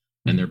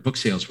 and their book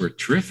sales were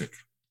terrific.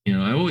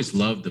 I always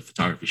loved the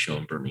photography show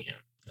in Birmingham.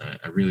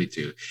 I really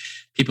do.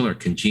 People are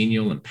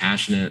congenial and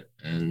passionate,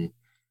 and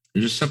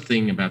there's just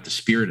something about the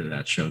spirit of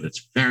that show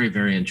that's very,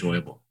 very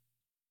enjoyable.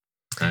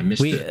 I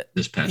missed it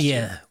this past year.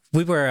 Yeah,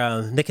 we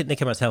were Nick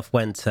and myself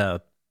went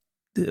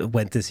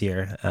this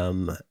year,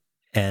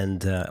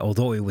 and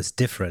although it was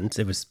different,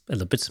 it was a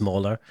little bit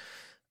smaller,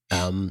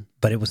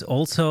 but it was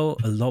also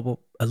a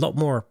lot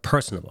more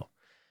personable.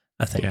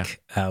 I think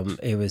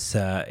it was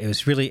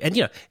really,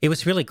 and it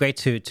was really great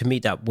to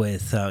meet up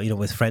with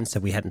with friends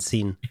that we hadn't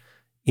seen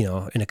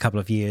in a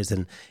couple of years,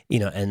 and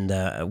and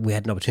we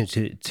had an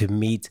opportunity to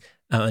meet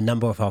a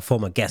number of our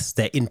former guests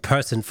there in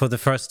person for the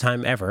first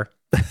time ever.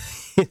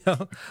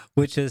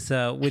 Which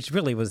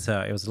really was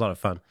it was a lot of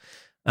fun.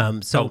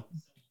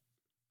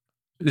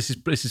 This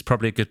is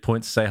probably a good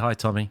point to say hi,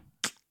 Tommy.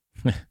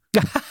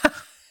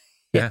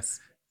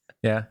 Yes.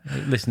 Yeah,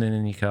 listening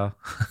in your car.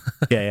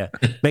 Yeah.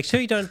 Make sure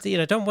you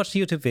don't watch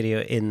the YouTube video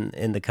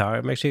in the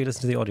car. Make sure you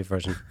listen to the audio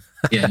version.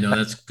 Yeah, no,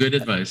 that's good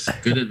advice.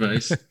 Good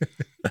advice.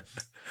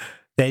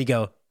 There you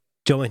go.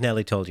 Joe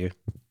McNally told you.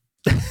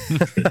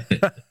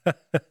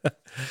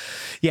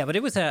 Yeah, but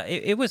it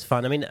was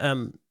fun. I mean,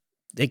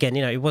 again,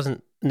 it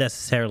wasn't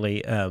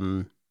necessarily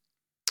a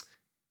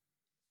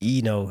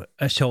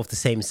show of the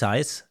same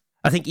size.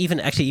 I think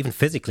even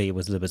physically it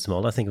was a little bit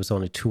smaller. I think it was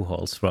only 2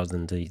 halls rather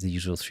than the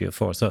usual 3 or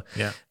 4. So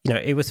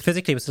it was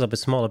physically a little bit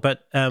smaller,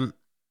 but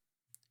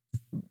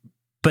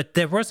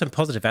there were some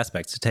positive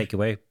aspects to take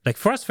away. Like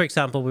for us, for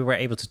example, we were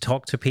able to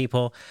talk to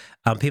people.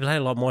 People had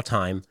a lot more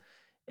time,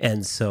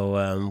 and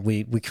so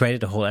we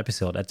created a whole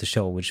episode at the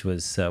show, which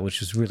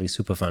was really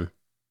super fun.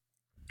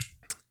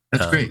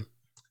 That's great.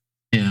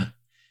 Yeah,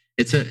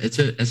 it's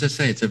as I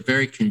say, it's a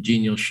very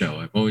congenial show.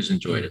 I've always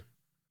enjoyed it.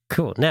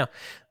 Cool. Now,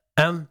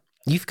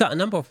 you've got a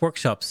number of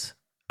workshops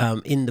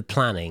in the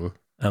planning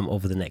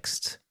over the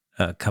next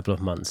couple of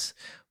months.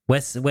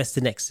 Where's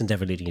the next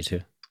endeavor leading you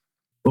to?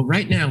 Well,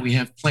 right now we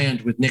have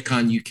planned with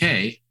Nikon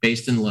UK,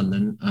 based in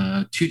London,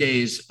 2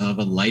 days of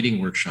a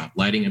lighting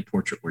and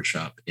portrait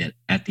workshop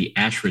at the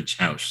Ashridge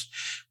House,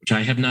 which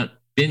I have not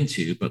been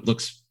to, but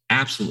looks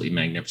absolutely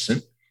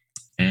magnificent.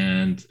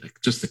 And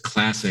just the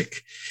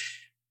classic,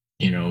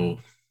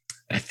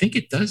 I think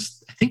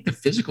the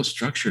physical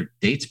structure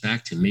dates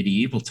back to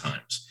medieval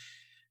times.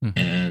 Mm-hmm.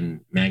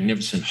 And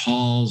magnificent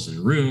halls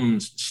and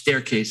rooms, and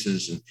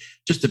staircases, and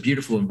just a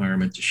beautiful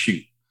environment to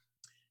shoot.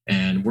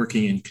 And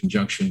working in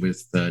conjunction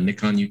with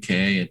Nikon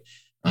UK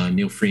and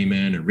Neil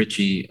Freeman and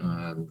Richie,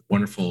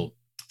 wonderful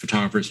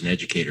photographers and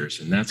educators.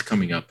 And that's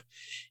coming up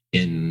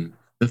in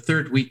the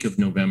 3rd week of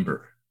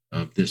November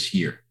of this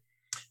year.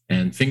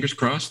 And fingers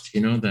crossed,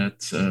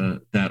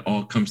 that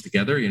all comes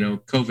together.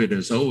 COVID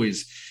is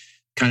always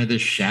kind of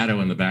this shadow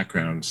in the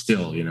background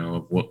still,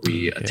 of what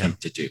we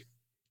attempt to do.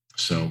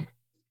 So,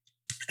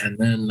 and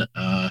then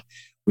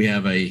we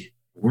have a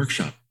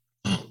workshop.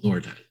 Oh,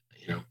 Lord,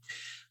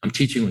 I'm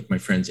teaching with my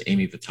friends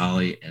Amy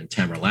Vitale and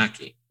Tamara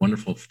Lackey,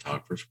 wonderful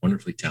photographers,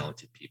 wonderfully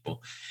talented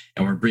people.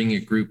 And we're bringing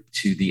a group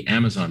to the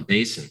Amazon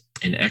Basin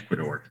in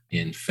Ecuador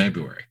in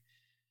February,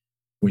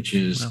 which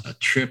is a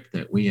trip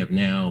that we have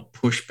now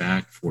pushed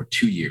back for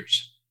 2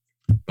 years.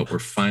 But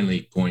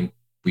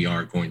we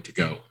are going to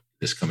go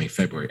this coming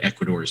February.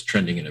 Ecuador is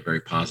trending in a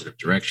very positive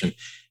direction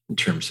in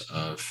terms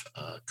of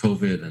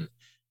COVID,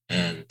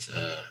 and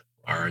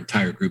our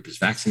entire group is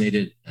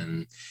vaccinated,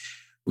 and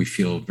we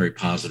feel very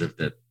positive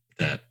that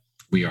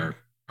we are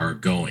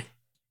going.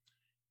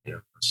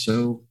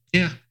 So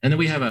yeah, and then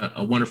we have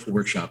a wonderful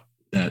workshop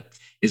that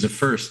is a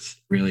first,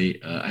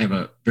 really. I have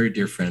a very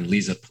dear friend,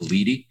 Lisa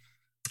Politi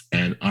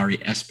and Ari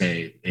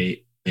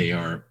Espe. They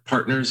are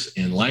partners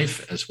in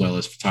life as well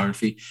as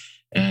photography.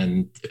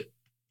 And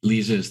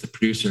Lisa is the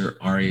producer.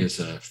 Ari is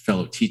a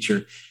fellow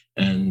teacher.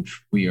 And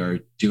we are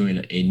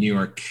doing a New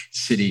York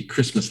City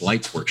Christmas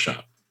lights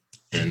workshop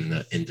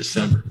in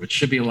December, which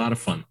should be a lot of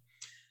fun.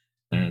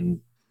 And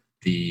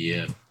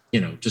I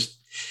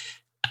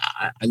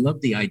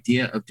love the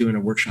idea of doing a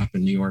workshop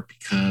in New York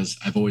because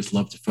I've always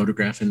loved to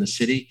photograph in the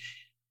city,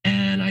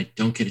 and I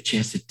don't get a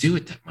chance to do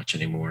it that much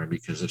anymore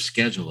because of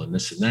schedule and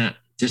this and that,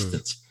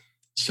 distance.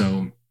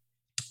 So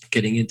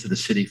getting into the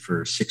city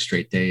for 6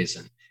 straight days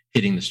and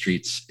hitting the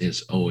streets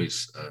is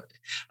always,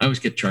 I always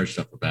get charged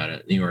up about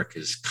it. New York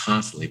is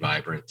constantly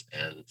vibrant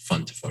and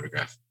fun to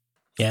photograph.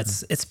 Yeah,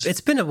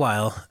 it's been a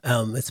while.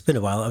 It's been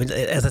a while. I mean,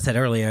 as I said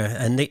earlier,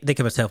 and Nick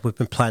and myself, we've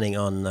been planning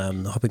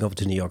on hopping over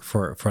to New York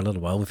for a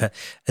little while. We've had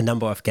a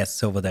number of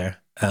guests over there,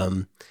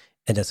 and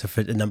there's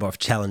a number of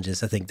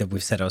challenges I think that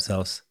we've set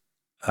ourselves,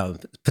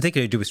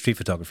 particularly to do with street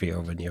photography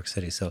over in New York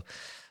City. So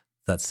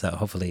that's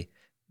hopefully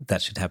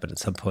that should happen at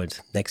some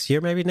point next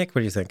year, maybe. Nick,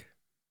 what do you think?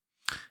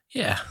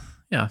 Yeah,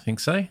 I think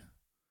so.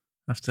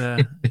 Have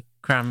to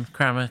cram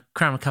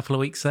a couple of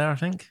weeks there, I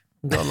think.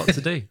 We've got a lot to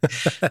do.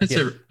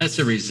 That's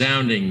a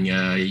resounding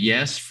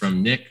yes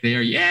from Nick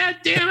there. Yeah,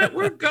 damn it,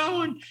 we're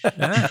going.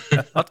 Yeah,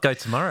 I'd go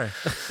tomorrow.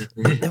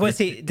 Well,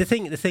 see, the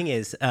thing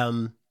is,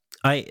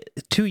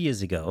 2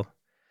 years ago,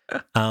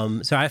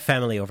 so I have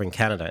family over in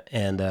Canada,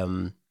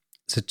 and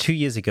so 2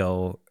 years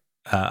ago,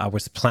 I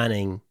was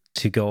planning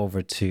to go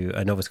over to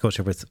Nova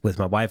Scotia with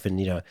my wife and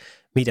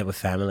meet up with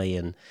family,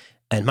 and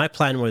my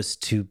plan was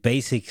to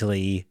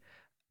basically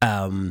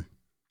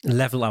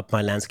level up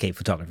my landscape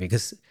photography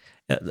because.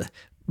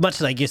 Much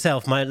like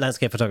yourself, my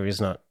landscape photography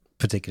is not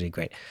particularly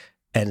great,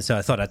 and so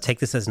I thought I'd take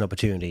this as an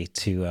opportunity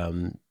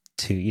to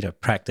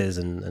practice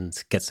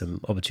and get some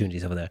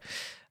opportunities over there.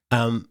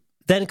 Then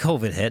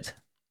COVID hit.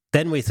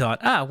 Then we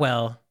thought,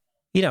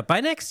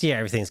 by next year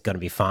everything's going to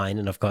be fine.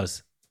 And of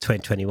course,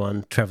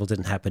 2021 travel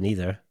didn't happen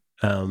either,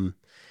 and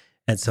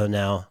so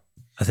now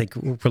I think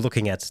we're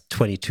looking at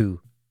 22.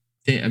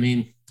 I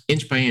mean,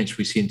 inch by inch,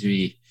 we seem to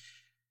be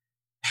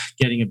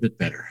getting a bit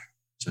better.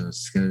 So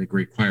it's going to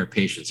require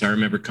patience. I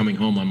remember coming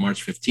home on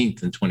March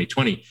 15th in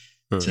 2020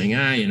 saying,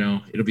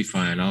 it'll be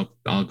fine.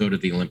 I'll go to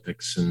the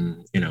Olympics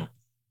and,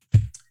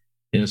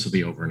 this will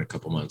be over in a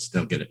couple months.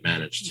 They'll get it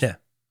managed. Yeah.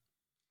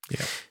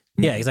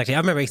 Yeah, exactly. I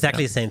remember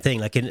exactly the same thing.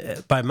 Like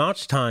by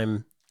March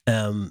time,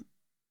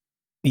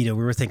 we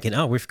were thinking,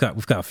 we've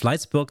got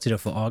flights booked,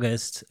 for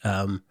August.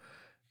 It'll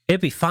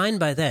be fine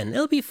by then.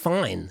 It'll be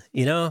fine,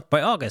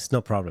 by August, no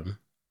problem.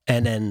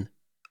 And then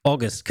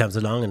August comes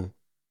along and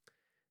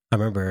I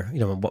remember,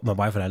 my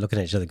wife and I looking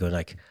at each other going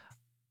like,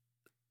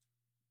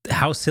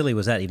 how silly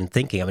was that even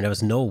thinking? I mean, there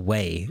was no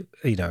way,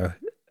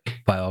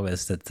 by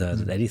August that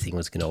anything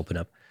was going to open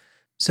up.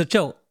 So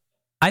Joe,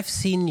 I've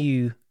seen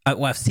you,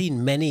 I've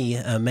seen many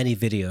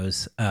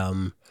videos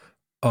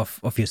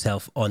of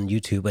yourself on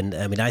YouTube. And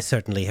I mean, I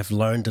certainly have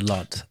learned a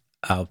lot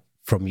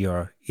from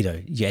your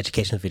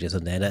educational videos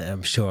on there. And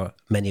I'm sure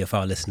many of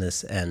our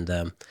listeners and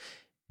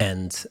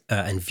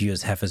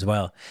viewers have as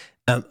well.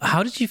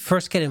 How did you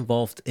first get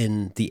involved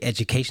in the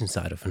education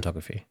side of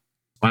photography?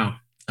 Wow.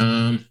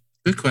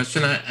 Good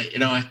question. I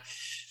a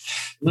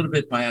little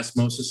bit by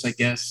osmosis, I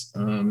guess.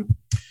 I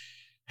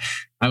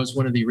was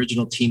one of the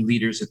original team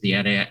leaders at the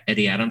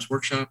Eddie Adams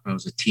workshop. I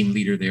was a team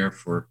leader there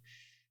for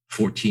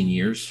 14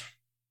 years.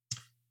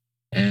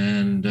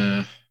 And,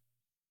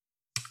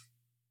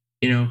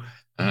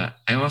 I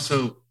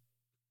also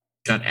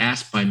got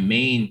asked by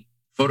Maine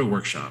photo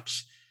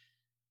workshops.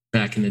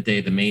 Back in the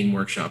day, the Maine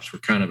workshops were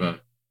kind of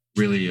a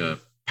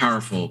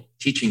powerful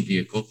teaching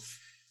vehicle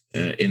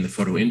in the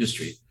photo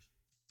industry.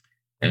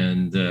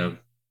 And I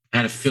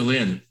had to fill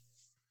in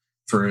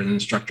for an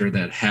instructor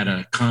that had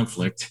a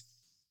conflict.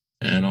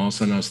 And all of a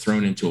sudden I was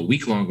thrown into a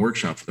week-long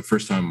workshop for the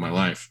first time in my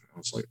life. I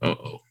was like,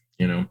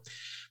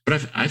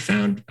 But I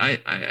found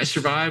I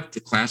survived. The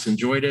class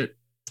enjoyed it.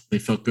 They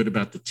felt good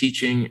about the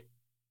teaching.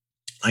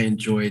 I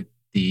enjoyed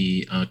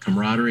the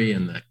camaraderie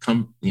and the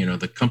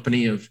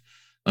company of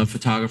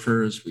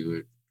photographers. We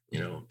would,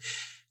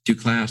 do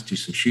class, do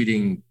some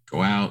shooting,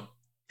 go out,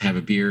 have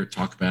a beer,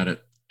 talk about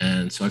it.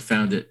 And so I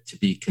found it to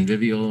be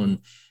convivial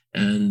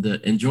and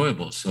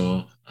enjoyable.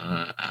 So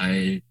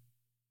I,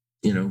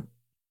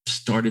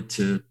 started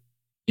to,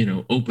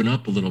 open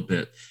up a little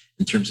bit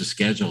in terms of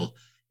schedule,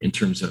 in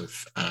terms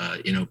of,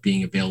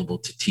 being available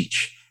to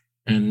teach.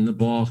 And the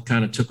ball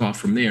kind of took off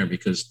from there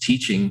because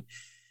teaching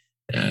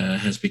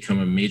has become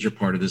a major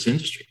part of this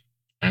industry.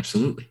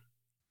 Absolutely.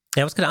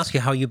 I was going to ask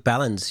you how you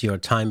balance your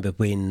time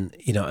between,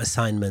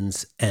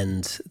 assignments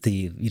and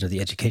the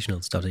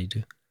educational stuff that you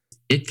do.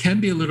 It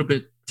can be a little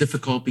bit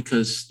difficult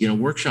because,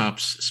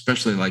 workshops,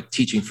 especially like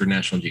teaching for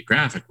National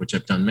Geographic, which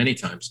I've done many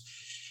times,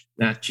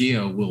 Nat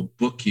Geo will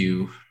book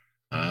you,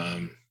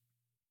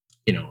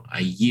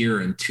 a year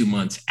and 2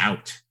 months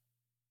out,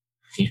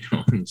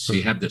 and so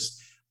you have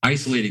this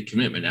isolated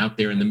commitment out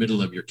there in the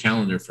middle of your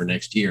calendar for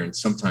next year. And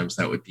sometimes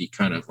that would be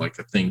kind of like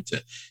a thing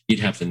you'd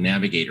have to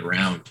navigate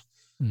around.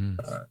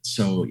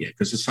 So yeah,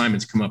 because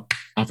assignments come up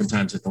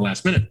oftentimes at the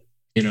last minute,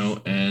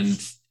 and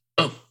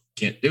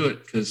can't do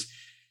it because,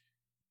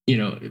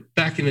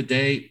 back in the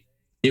day,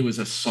 it was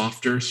a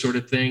softer sort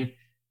of thing.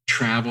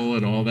 Travel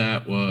and all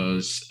that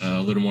was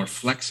a little more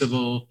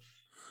flexible,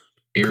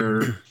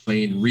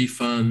 airplane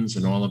refunds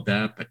and all of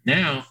that. But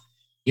now,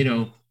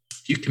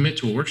 if you commit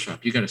to a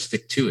workshop, you got to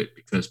stick to it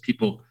because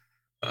people,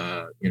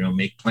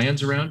 make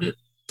plans around it.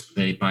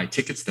 They buy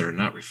tickets that are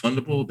not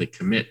refundable. They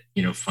commit,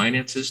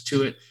 finances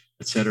to it,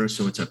 et cetera.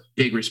 So it's a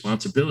big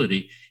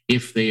responsibility.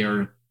 If they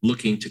are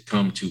looking to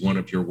come to one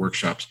of your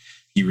workshops,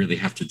 you really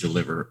have to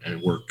deliver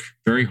and work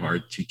very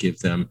hard to give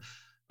them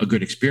a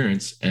good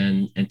experience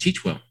and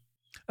teach well.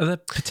 Are there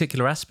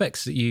particular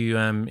aspects that you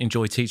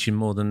enjoy teaching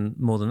more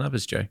than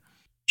others, Joe?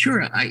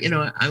 Sure.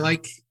 I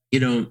like,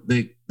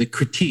 the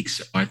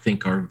critiques I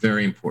think are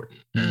very important.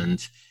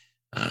 And,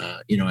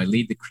 I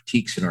lead the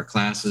critiques in our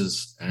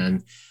classes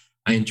and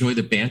I enjoy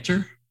the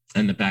banter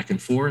and the back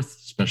and forth,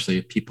 especially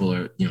if people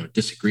are,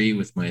 disagree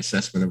with my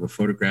assessment of a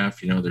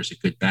photograph. There's a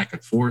good back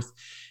and forth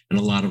and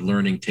a lot of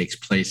learning takes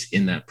place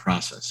in that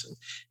process.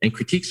 And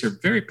critiques are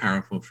very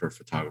powerful for a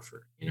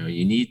photographer.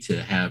 You need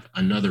to have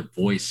another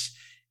voice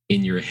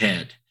in your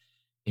head.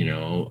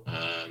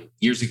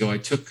 Years ago,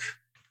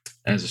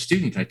 as a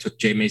student, I took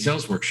Jay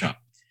Mazel's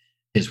workshop,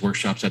 his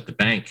workshops at the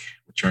bank,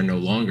 which are no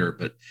longer,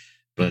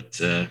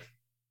 but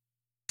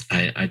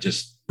I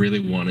just really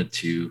wanted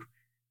to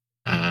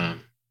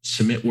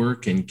submit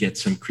work and get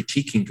some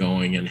critiquing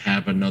going and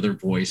have another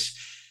voice,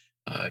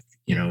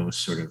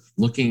 sort of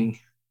looking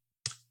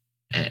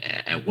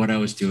at what I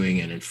was doing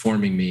and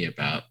informing me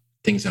about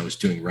things I was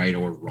doing right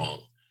or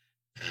wrong.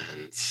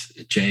 And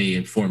Jay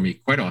informed me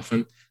quite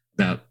often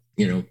about,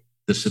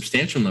 the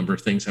substantial number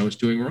of things I was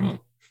doing wrong.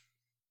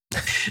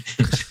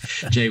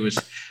 Jay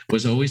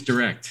was always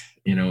direct,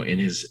 in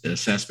his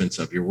assessments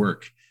of your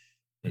work,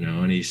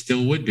 and he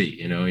still would be.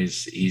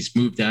 He's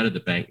moved out of the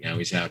bank now.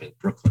 He's out in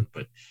Brooklyn,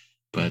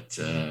 but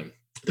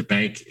the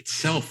bank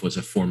itself was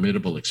a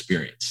formidable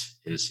experience.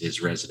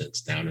 His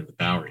residence down in the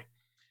Bowery,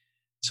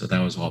 so that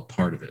was all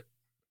part of it.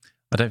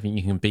 I don't think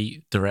you can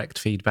beat direct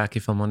feedback,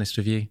 if I'm honest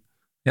with you.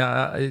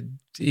 Yeah,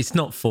 it's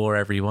not for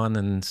everyone,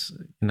 and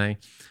I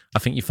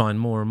think you find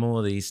more and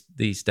more these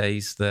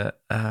days that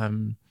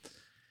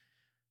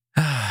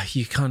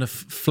you kind of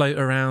float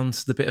around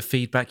the bit of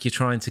feedback you're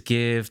trying to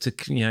give to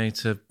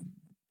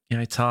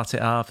tart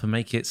it up and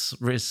make it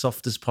as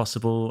soft as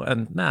possible.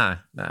 And nah,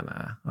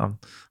 I'm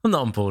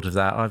not on board with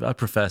that. I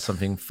prefer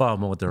something far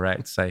more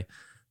direct. Say,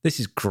 this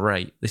is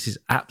great. This is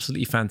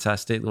absolutely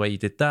fantastic. The way you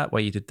did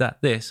that.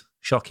 This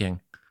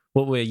shocking.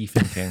 What were you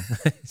thinking?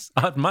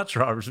 I'd much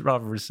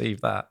rather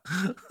receive that.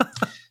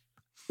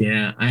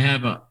 Yeah, I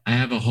have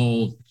a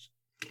whole.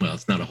 Well,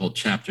 it's not a whole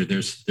chapter.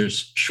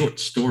 There's short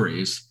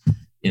stories,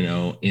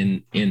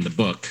 in the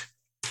book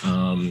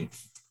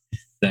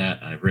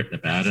that I've written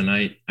about, and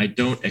I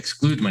don't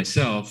exclude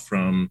myself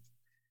from,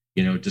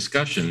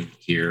 discussion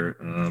here.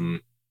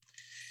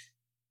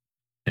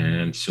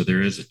 And so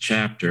there is a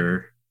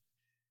chapter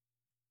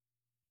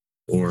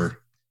or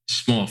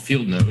small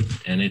field note,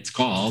 and it's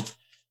called.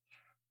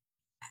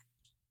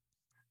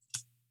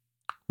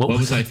 What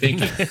was I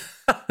thinking?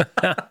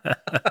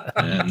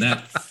 and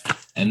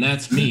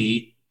that's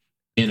me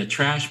in a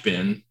trash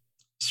bin,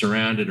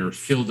 surrounded or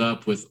filled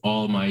up with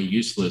all my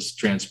useless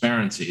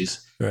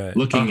transparencies, right.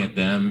 Looking at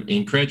them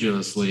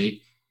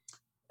incredulously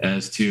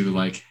as to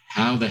like,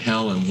 how the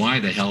hell and why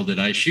the hell did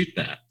I shoot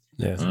that?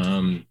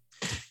 Yeah.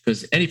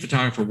 Because any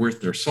photographer worth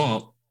their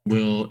salt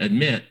will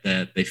admit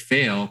that they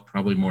fail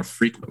probably more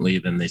frequently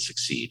than they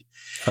succeed.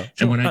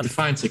 And when I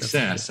define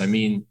success, I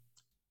mean,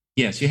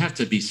 yes, you have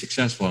to be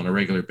successful on a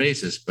regular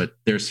basis, but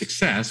there's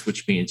success,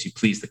 which means you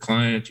please the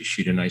client, you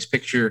shoot a nice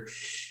picture,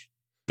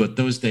 but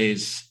those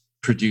days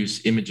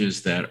produce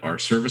images that are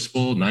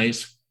serviceable,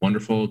 nice,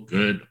 wonderful,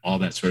 good, all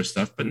that sort of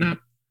stuff, but not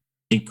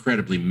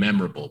incredibly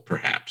memorable,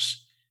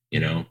 perhaps.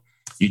 You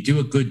do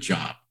a good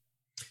job.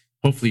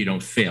 Hopefully you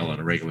don't fail on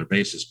a regular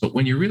basis, but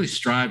when you're really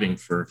striving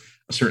for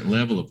a certain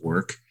level of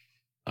work,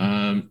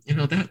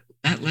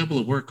 that level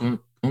of work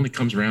only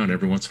comes around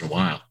every once in a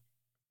while.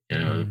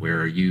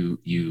 Where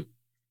you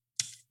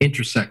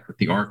intersect with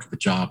the arc of the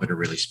job in a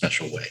really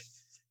special way,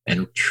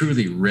 and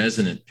truly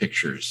resonant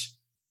pictures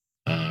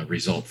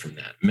result from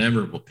that.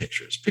 Memorable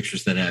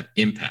pictures that have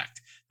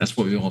impact. That's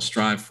what we all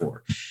strive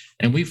for,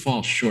 and we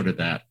fall short of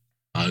that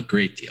a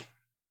great deal.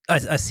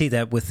 I see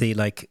that with the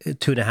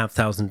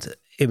 2,500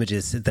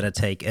 images that I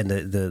take, and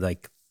the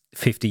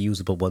 50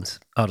 usable ones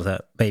out of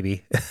that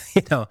baby,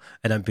 and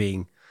I'm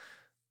being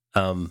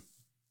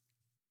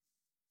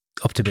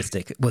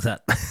optimistic with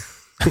that.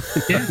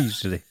 Yeah.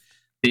 Usually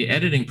the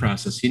editing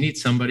process, you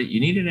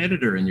need an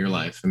editor in your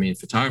life. I mean,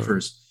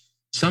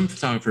 some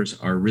photographers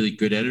are really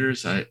good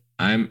editors.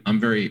 I'm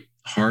very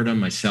hard on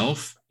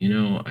myself.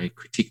 I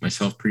critique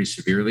myself pretty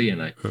severely,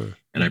 and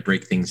I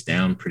break things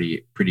down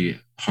pretty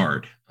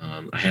hard.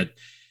 I had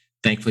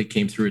thankfully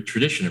came through a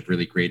tradition of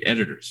really great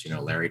editors.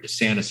 Larry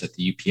DeSantis at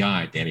the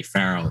UPI, Danny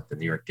Farrell at the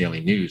New York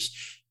Daily News,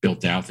 Bill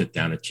Douthit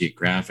down at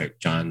Geographic,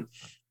 John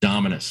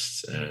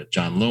Dominus,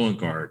 John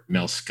Loengard,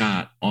 Mel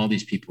Scott. All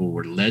these people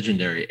were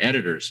legendary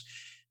editors.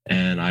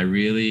 And I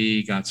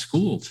really got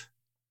schooled,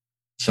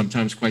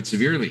 sometimes quite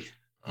severely,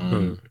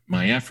 on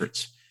my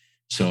efforts.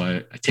 So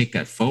I take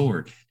that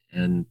forward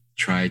and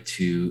try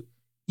to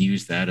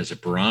use that as a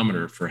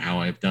barometer for how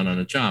I've done on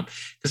a job.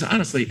 Because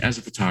honestly, as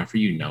a photographer,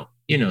 you know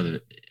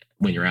that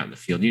when you're out in the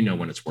field,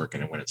 when it's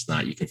working and when it's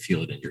not. You can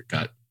feel it in your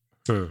gut.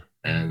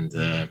 And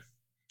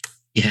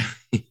yeah,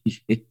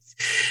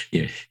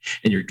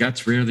 and your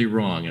gut's rarely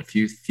wrong. If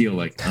you feel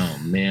like, oh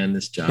man,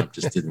 this job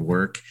just didn't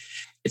work,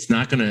 it's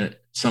not going to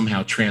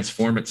somehow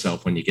transform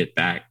itself when you get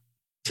back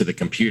to the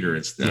computer.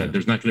 There's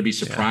not going to be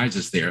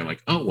surprises there,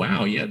 like, oh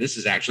wow, yeah, this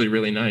is actually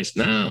really nice.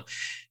 No,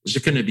 there's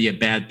just going to be a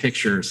bad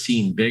picture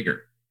seen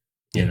bigger,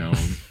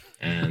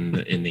 and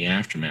in the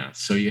aftermath.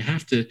 So you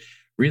have to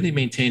really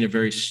maintain a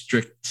very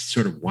strict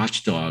sort of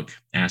watchdog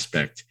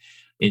aspect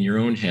in your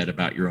own head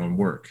about your own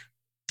work,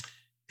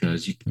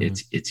 because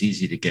it's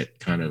easy to get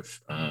kind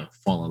of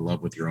fall in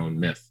love with your own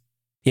myth.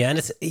 Yeah, and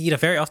it's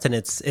very often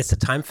it's a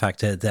time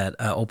factor that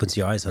opens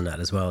your eyes on that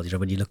as well.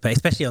 When you look back,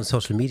 especially on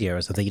social media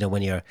or something,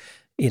 when you're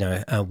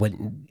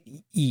when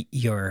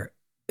you're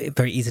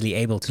very easily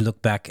able to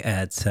look back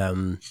at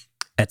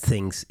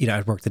things,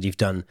 at work that you've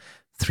done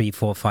 3,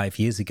 4, 5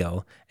 years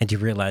ago, and you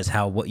realize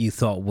how what you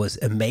thought was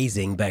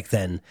amazing back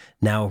then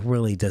now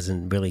really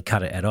doesn't really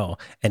cut it at all.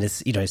 And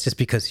it's it's just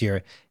because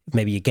you're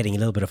getting a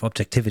little bit of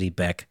objectivity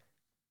back.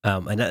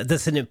 And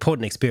that's an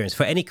important experience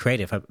for any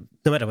creative,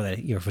 no matter whether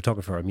you're a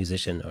photographer or a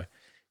musician or,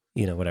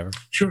 whatever.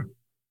 Sure,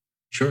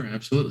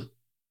 absolutely.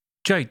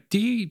 Joe, do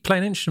you play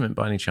an instrument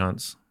by any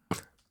chance?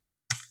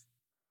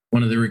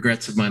 One of the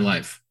regrets of my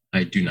life,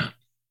 I do not.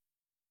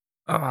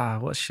 Ah,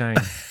 what a shame.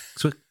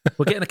 So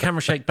we're getting a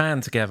Camera Shake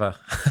band together.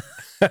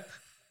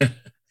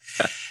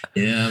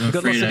 Yeah, I'm We've got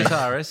afraid lots of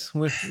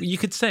guitarists. You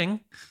could sing.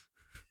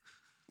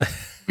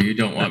 You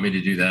don't want me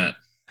to do that.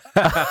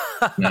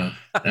 No,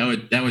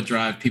 that would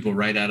drive people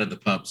right out of the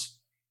pubs.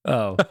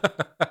 Oh,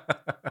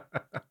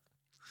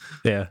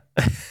 yeah.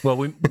 Well,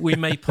 we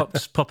may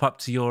pop up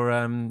to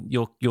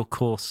your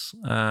course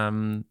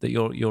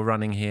that you're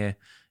running here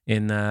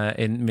in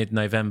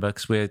mid-November,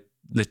 because we're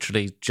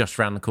literally just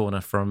round the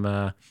corner from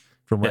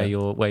where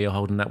you're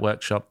holding that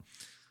workshop.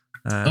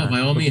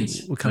 By all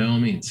means, by all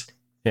means.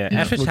 Yeah,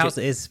 Ashridge House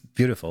is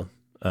beautiful,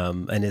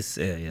 and it's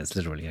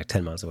literally like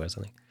 10 miles away or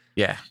something.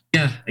 Yeah.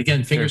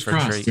 Again, fingers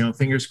crossed.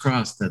 Fingers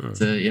crossed that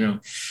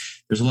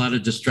there's a lot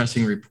of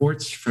distressing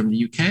reports from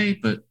the UK,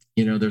 but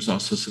there's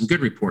also some good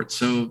reports.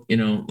 So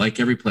like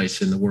every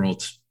place in the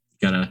world,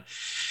 you gotta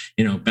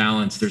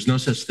balance. There's no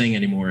such thing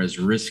anymore as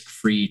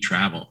risk-free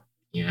travel.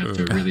 You have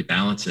to really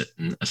balance it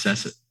and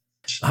assess it.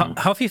 So,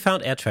 how have you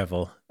found air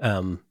travel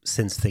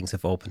since things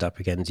have opened up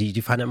again? Do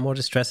you find it more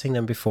distressing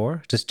than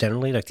before? Just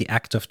generally, like the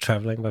act of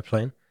traveling by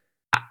plane?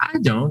 I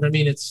don't. I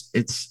mean, it's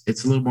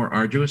a little more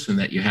arduous in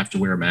that you have to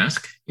wear a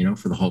mask,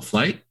 for the whole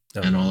flight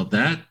and all of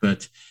that.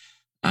 But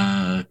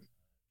I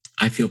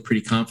feel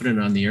pretty confident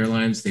on the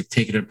airlines. They've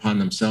taken it upon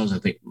themselves. I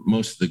think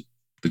most of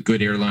the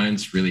good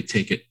airlines really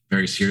take it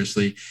very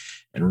seriously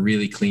and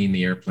really clean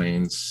the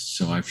airplanes.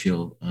 So I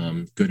feel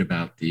good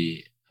about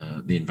the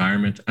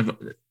environment.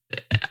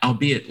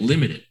 Albeit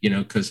limited,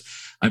 because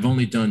I've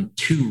only done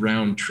 2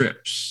 round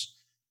trips: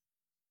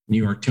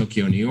 New York,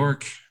 Tokyo, New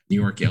York,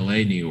 New York, LA,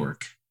 New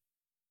York,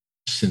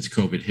 since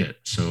COVID hit.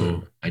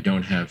 So I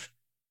don't have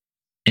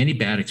any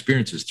bad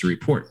experiences to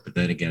report. But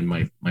then again,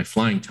 my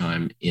flying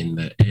time in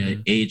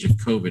the age of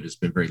COVID has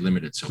been very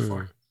limited so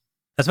far.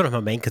 That's one of my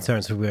main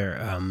concerns.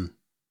 We're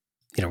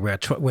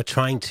we're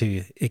trying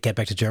to get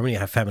back to Germany. I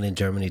have family in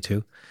Germany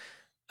too.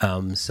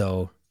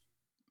 So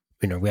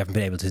we haven't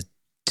been able to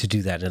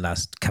do that in the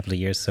last couple of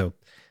years. So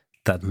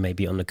that may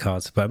be on the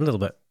cards. But I'm a little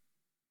bit,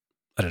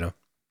 I don't know,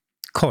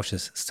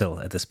 cautious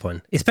still at this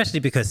point, especially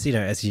because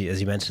as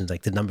you mentioned,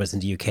 like the numbers in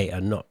the UK are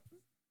not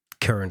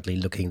currently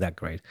looking that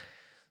great.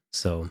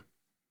 So,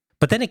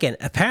 but then again,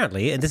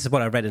 apparently, and this is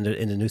what I read in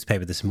the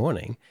newspaper this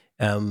morning.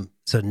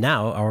 So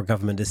now our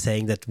government is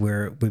saying that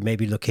we may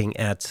be looking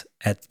at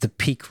the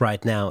peak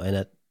right now, and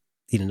that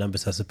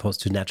numbers are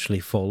supposed to naturally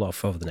fall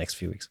off over the next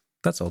few weeks.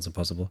 That's also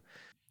possible.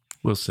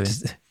 We'll see.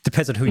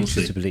 Depends on who you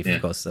choose to believe,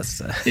 of course. That's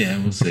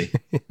we'll see.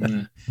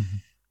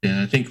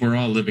 I think we're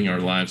all living our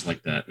lives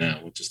like that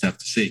now. We'll just have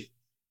to see.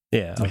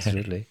 Yeah,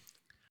 absolutely.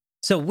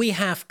 So we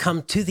have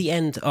come to the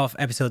end of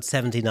episode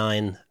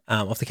 79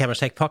 of the Camera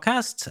Shake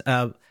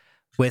podcast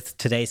with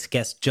today's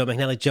guest, Joe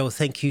McNally. Joe,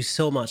 thank you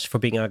so much for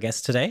being our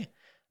guest today.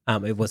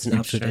 It was an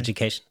absolute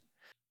education.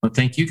 Well,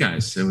 thank you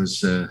guys. It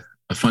was a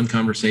fun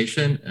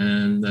conversation.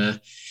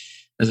 And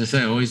as I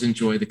say, I always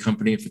enjoy the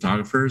company of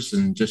photographers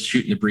and just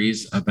shooting the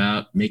breeze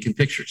about making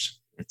pictures.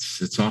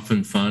 It's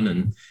often fun.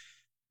 And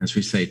as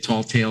we say,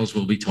 tall tales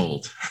will be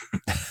told.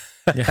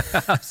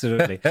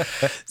 Absolutely.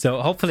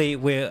 So hopefully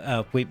we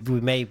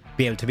may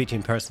be able to meet you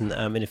in person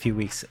in a few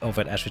weeks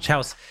over at Ashridge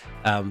House.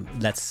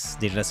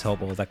 Let's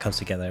hope all that comes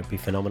together. It'd be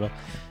phenomenal.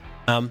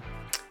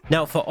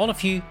 Now, for all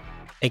of you,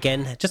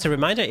 again, just a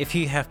reminder, if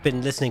you have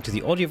been listening to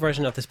the audio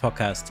version of this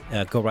podcast,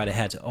 go right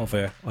ahead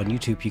over on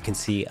YouTube. You can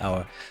see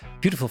our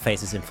beautiful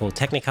faces in full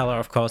Technicolor,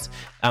 of course.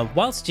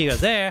 Whilst you're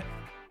there,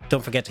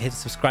 don't forget to hit the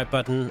subscribe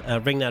button,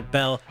 ring that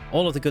bell,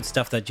 all of the good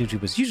stuff that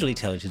YouTubers usually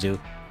tell you to do.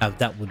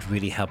 That would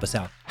really help us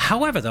out.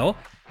 However, though,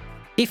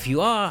 if you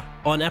are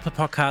on Apple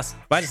Podcasts,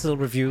 write us a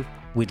little review.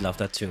 We'd love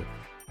that too.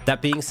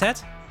 That being said,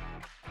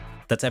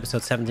 that's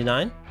episode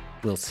 79.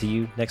 We'll see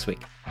you next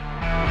week.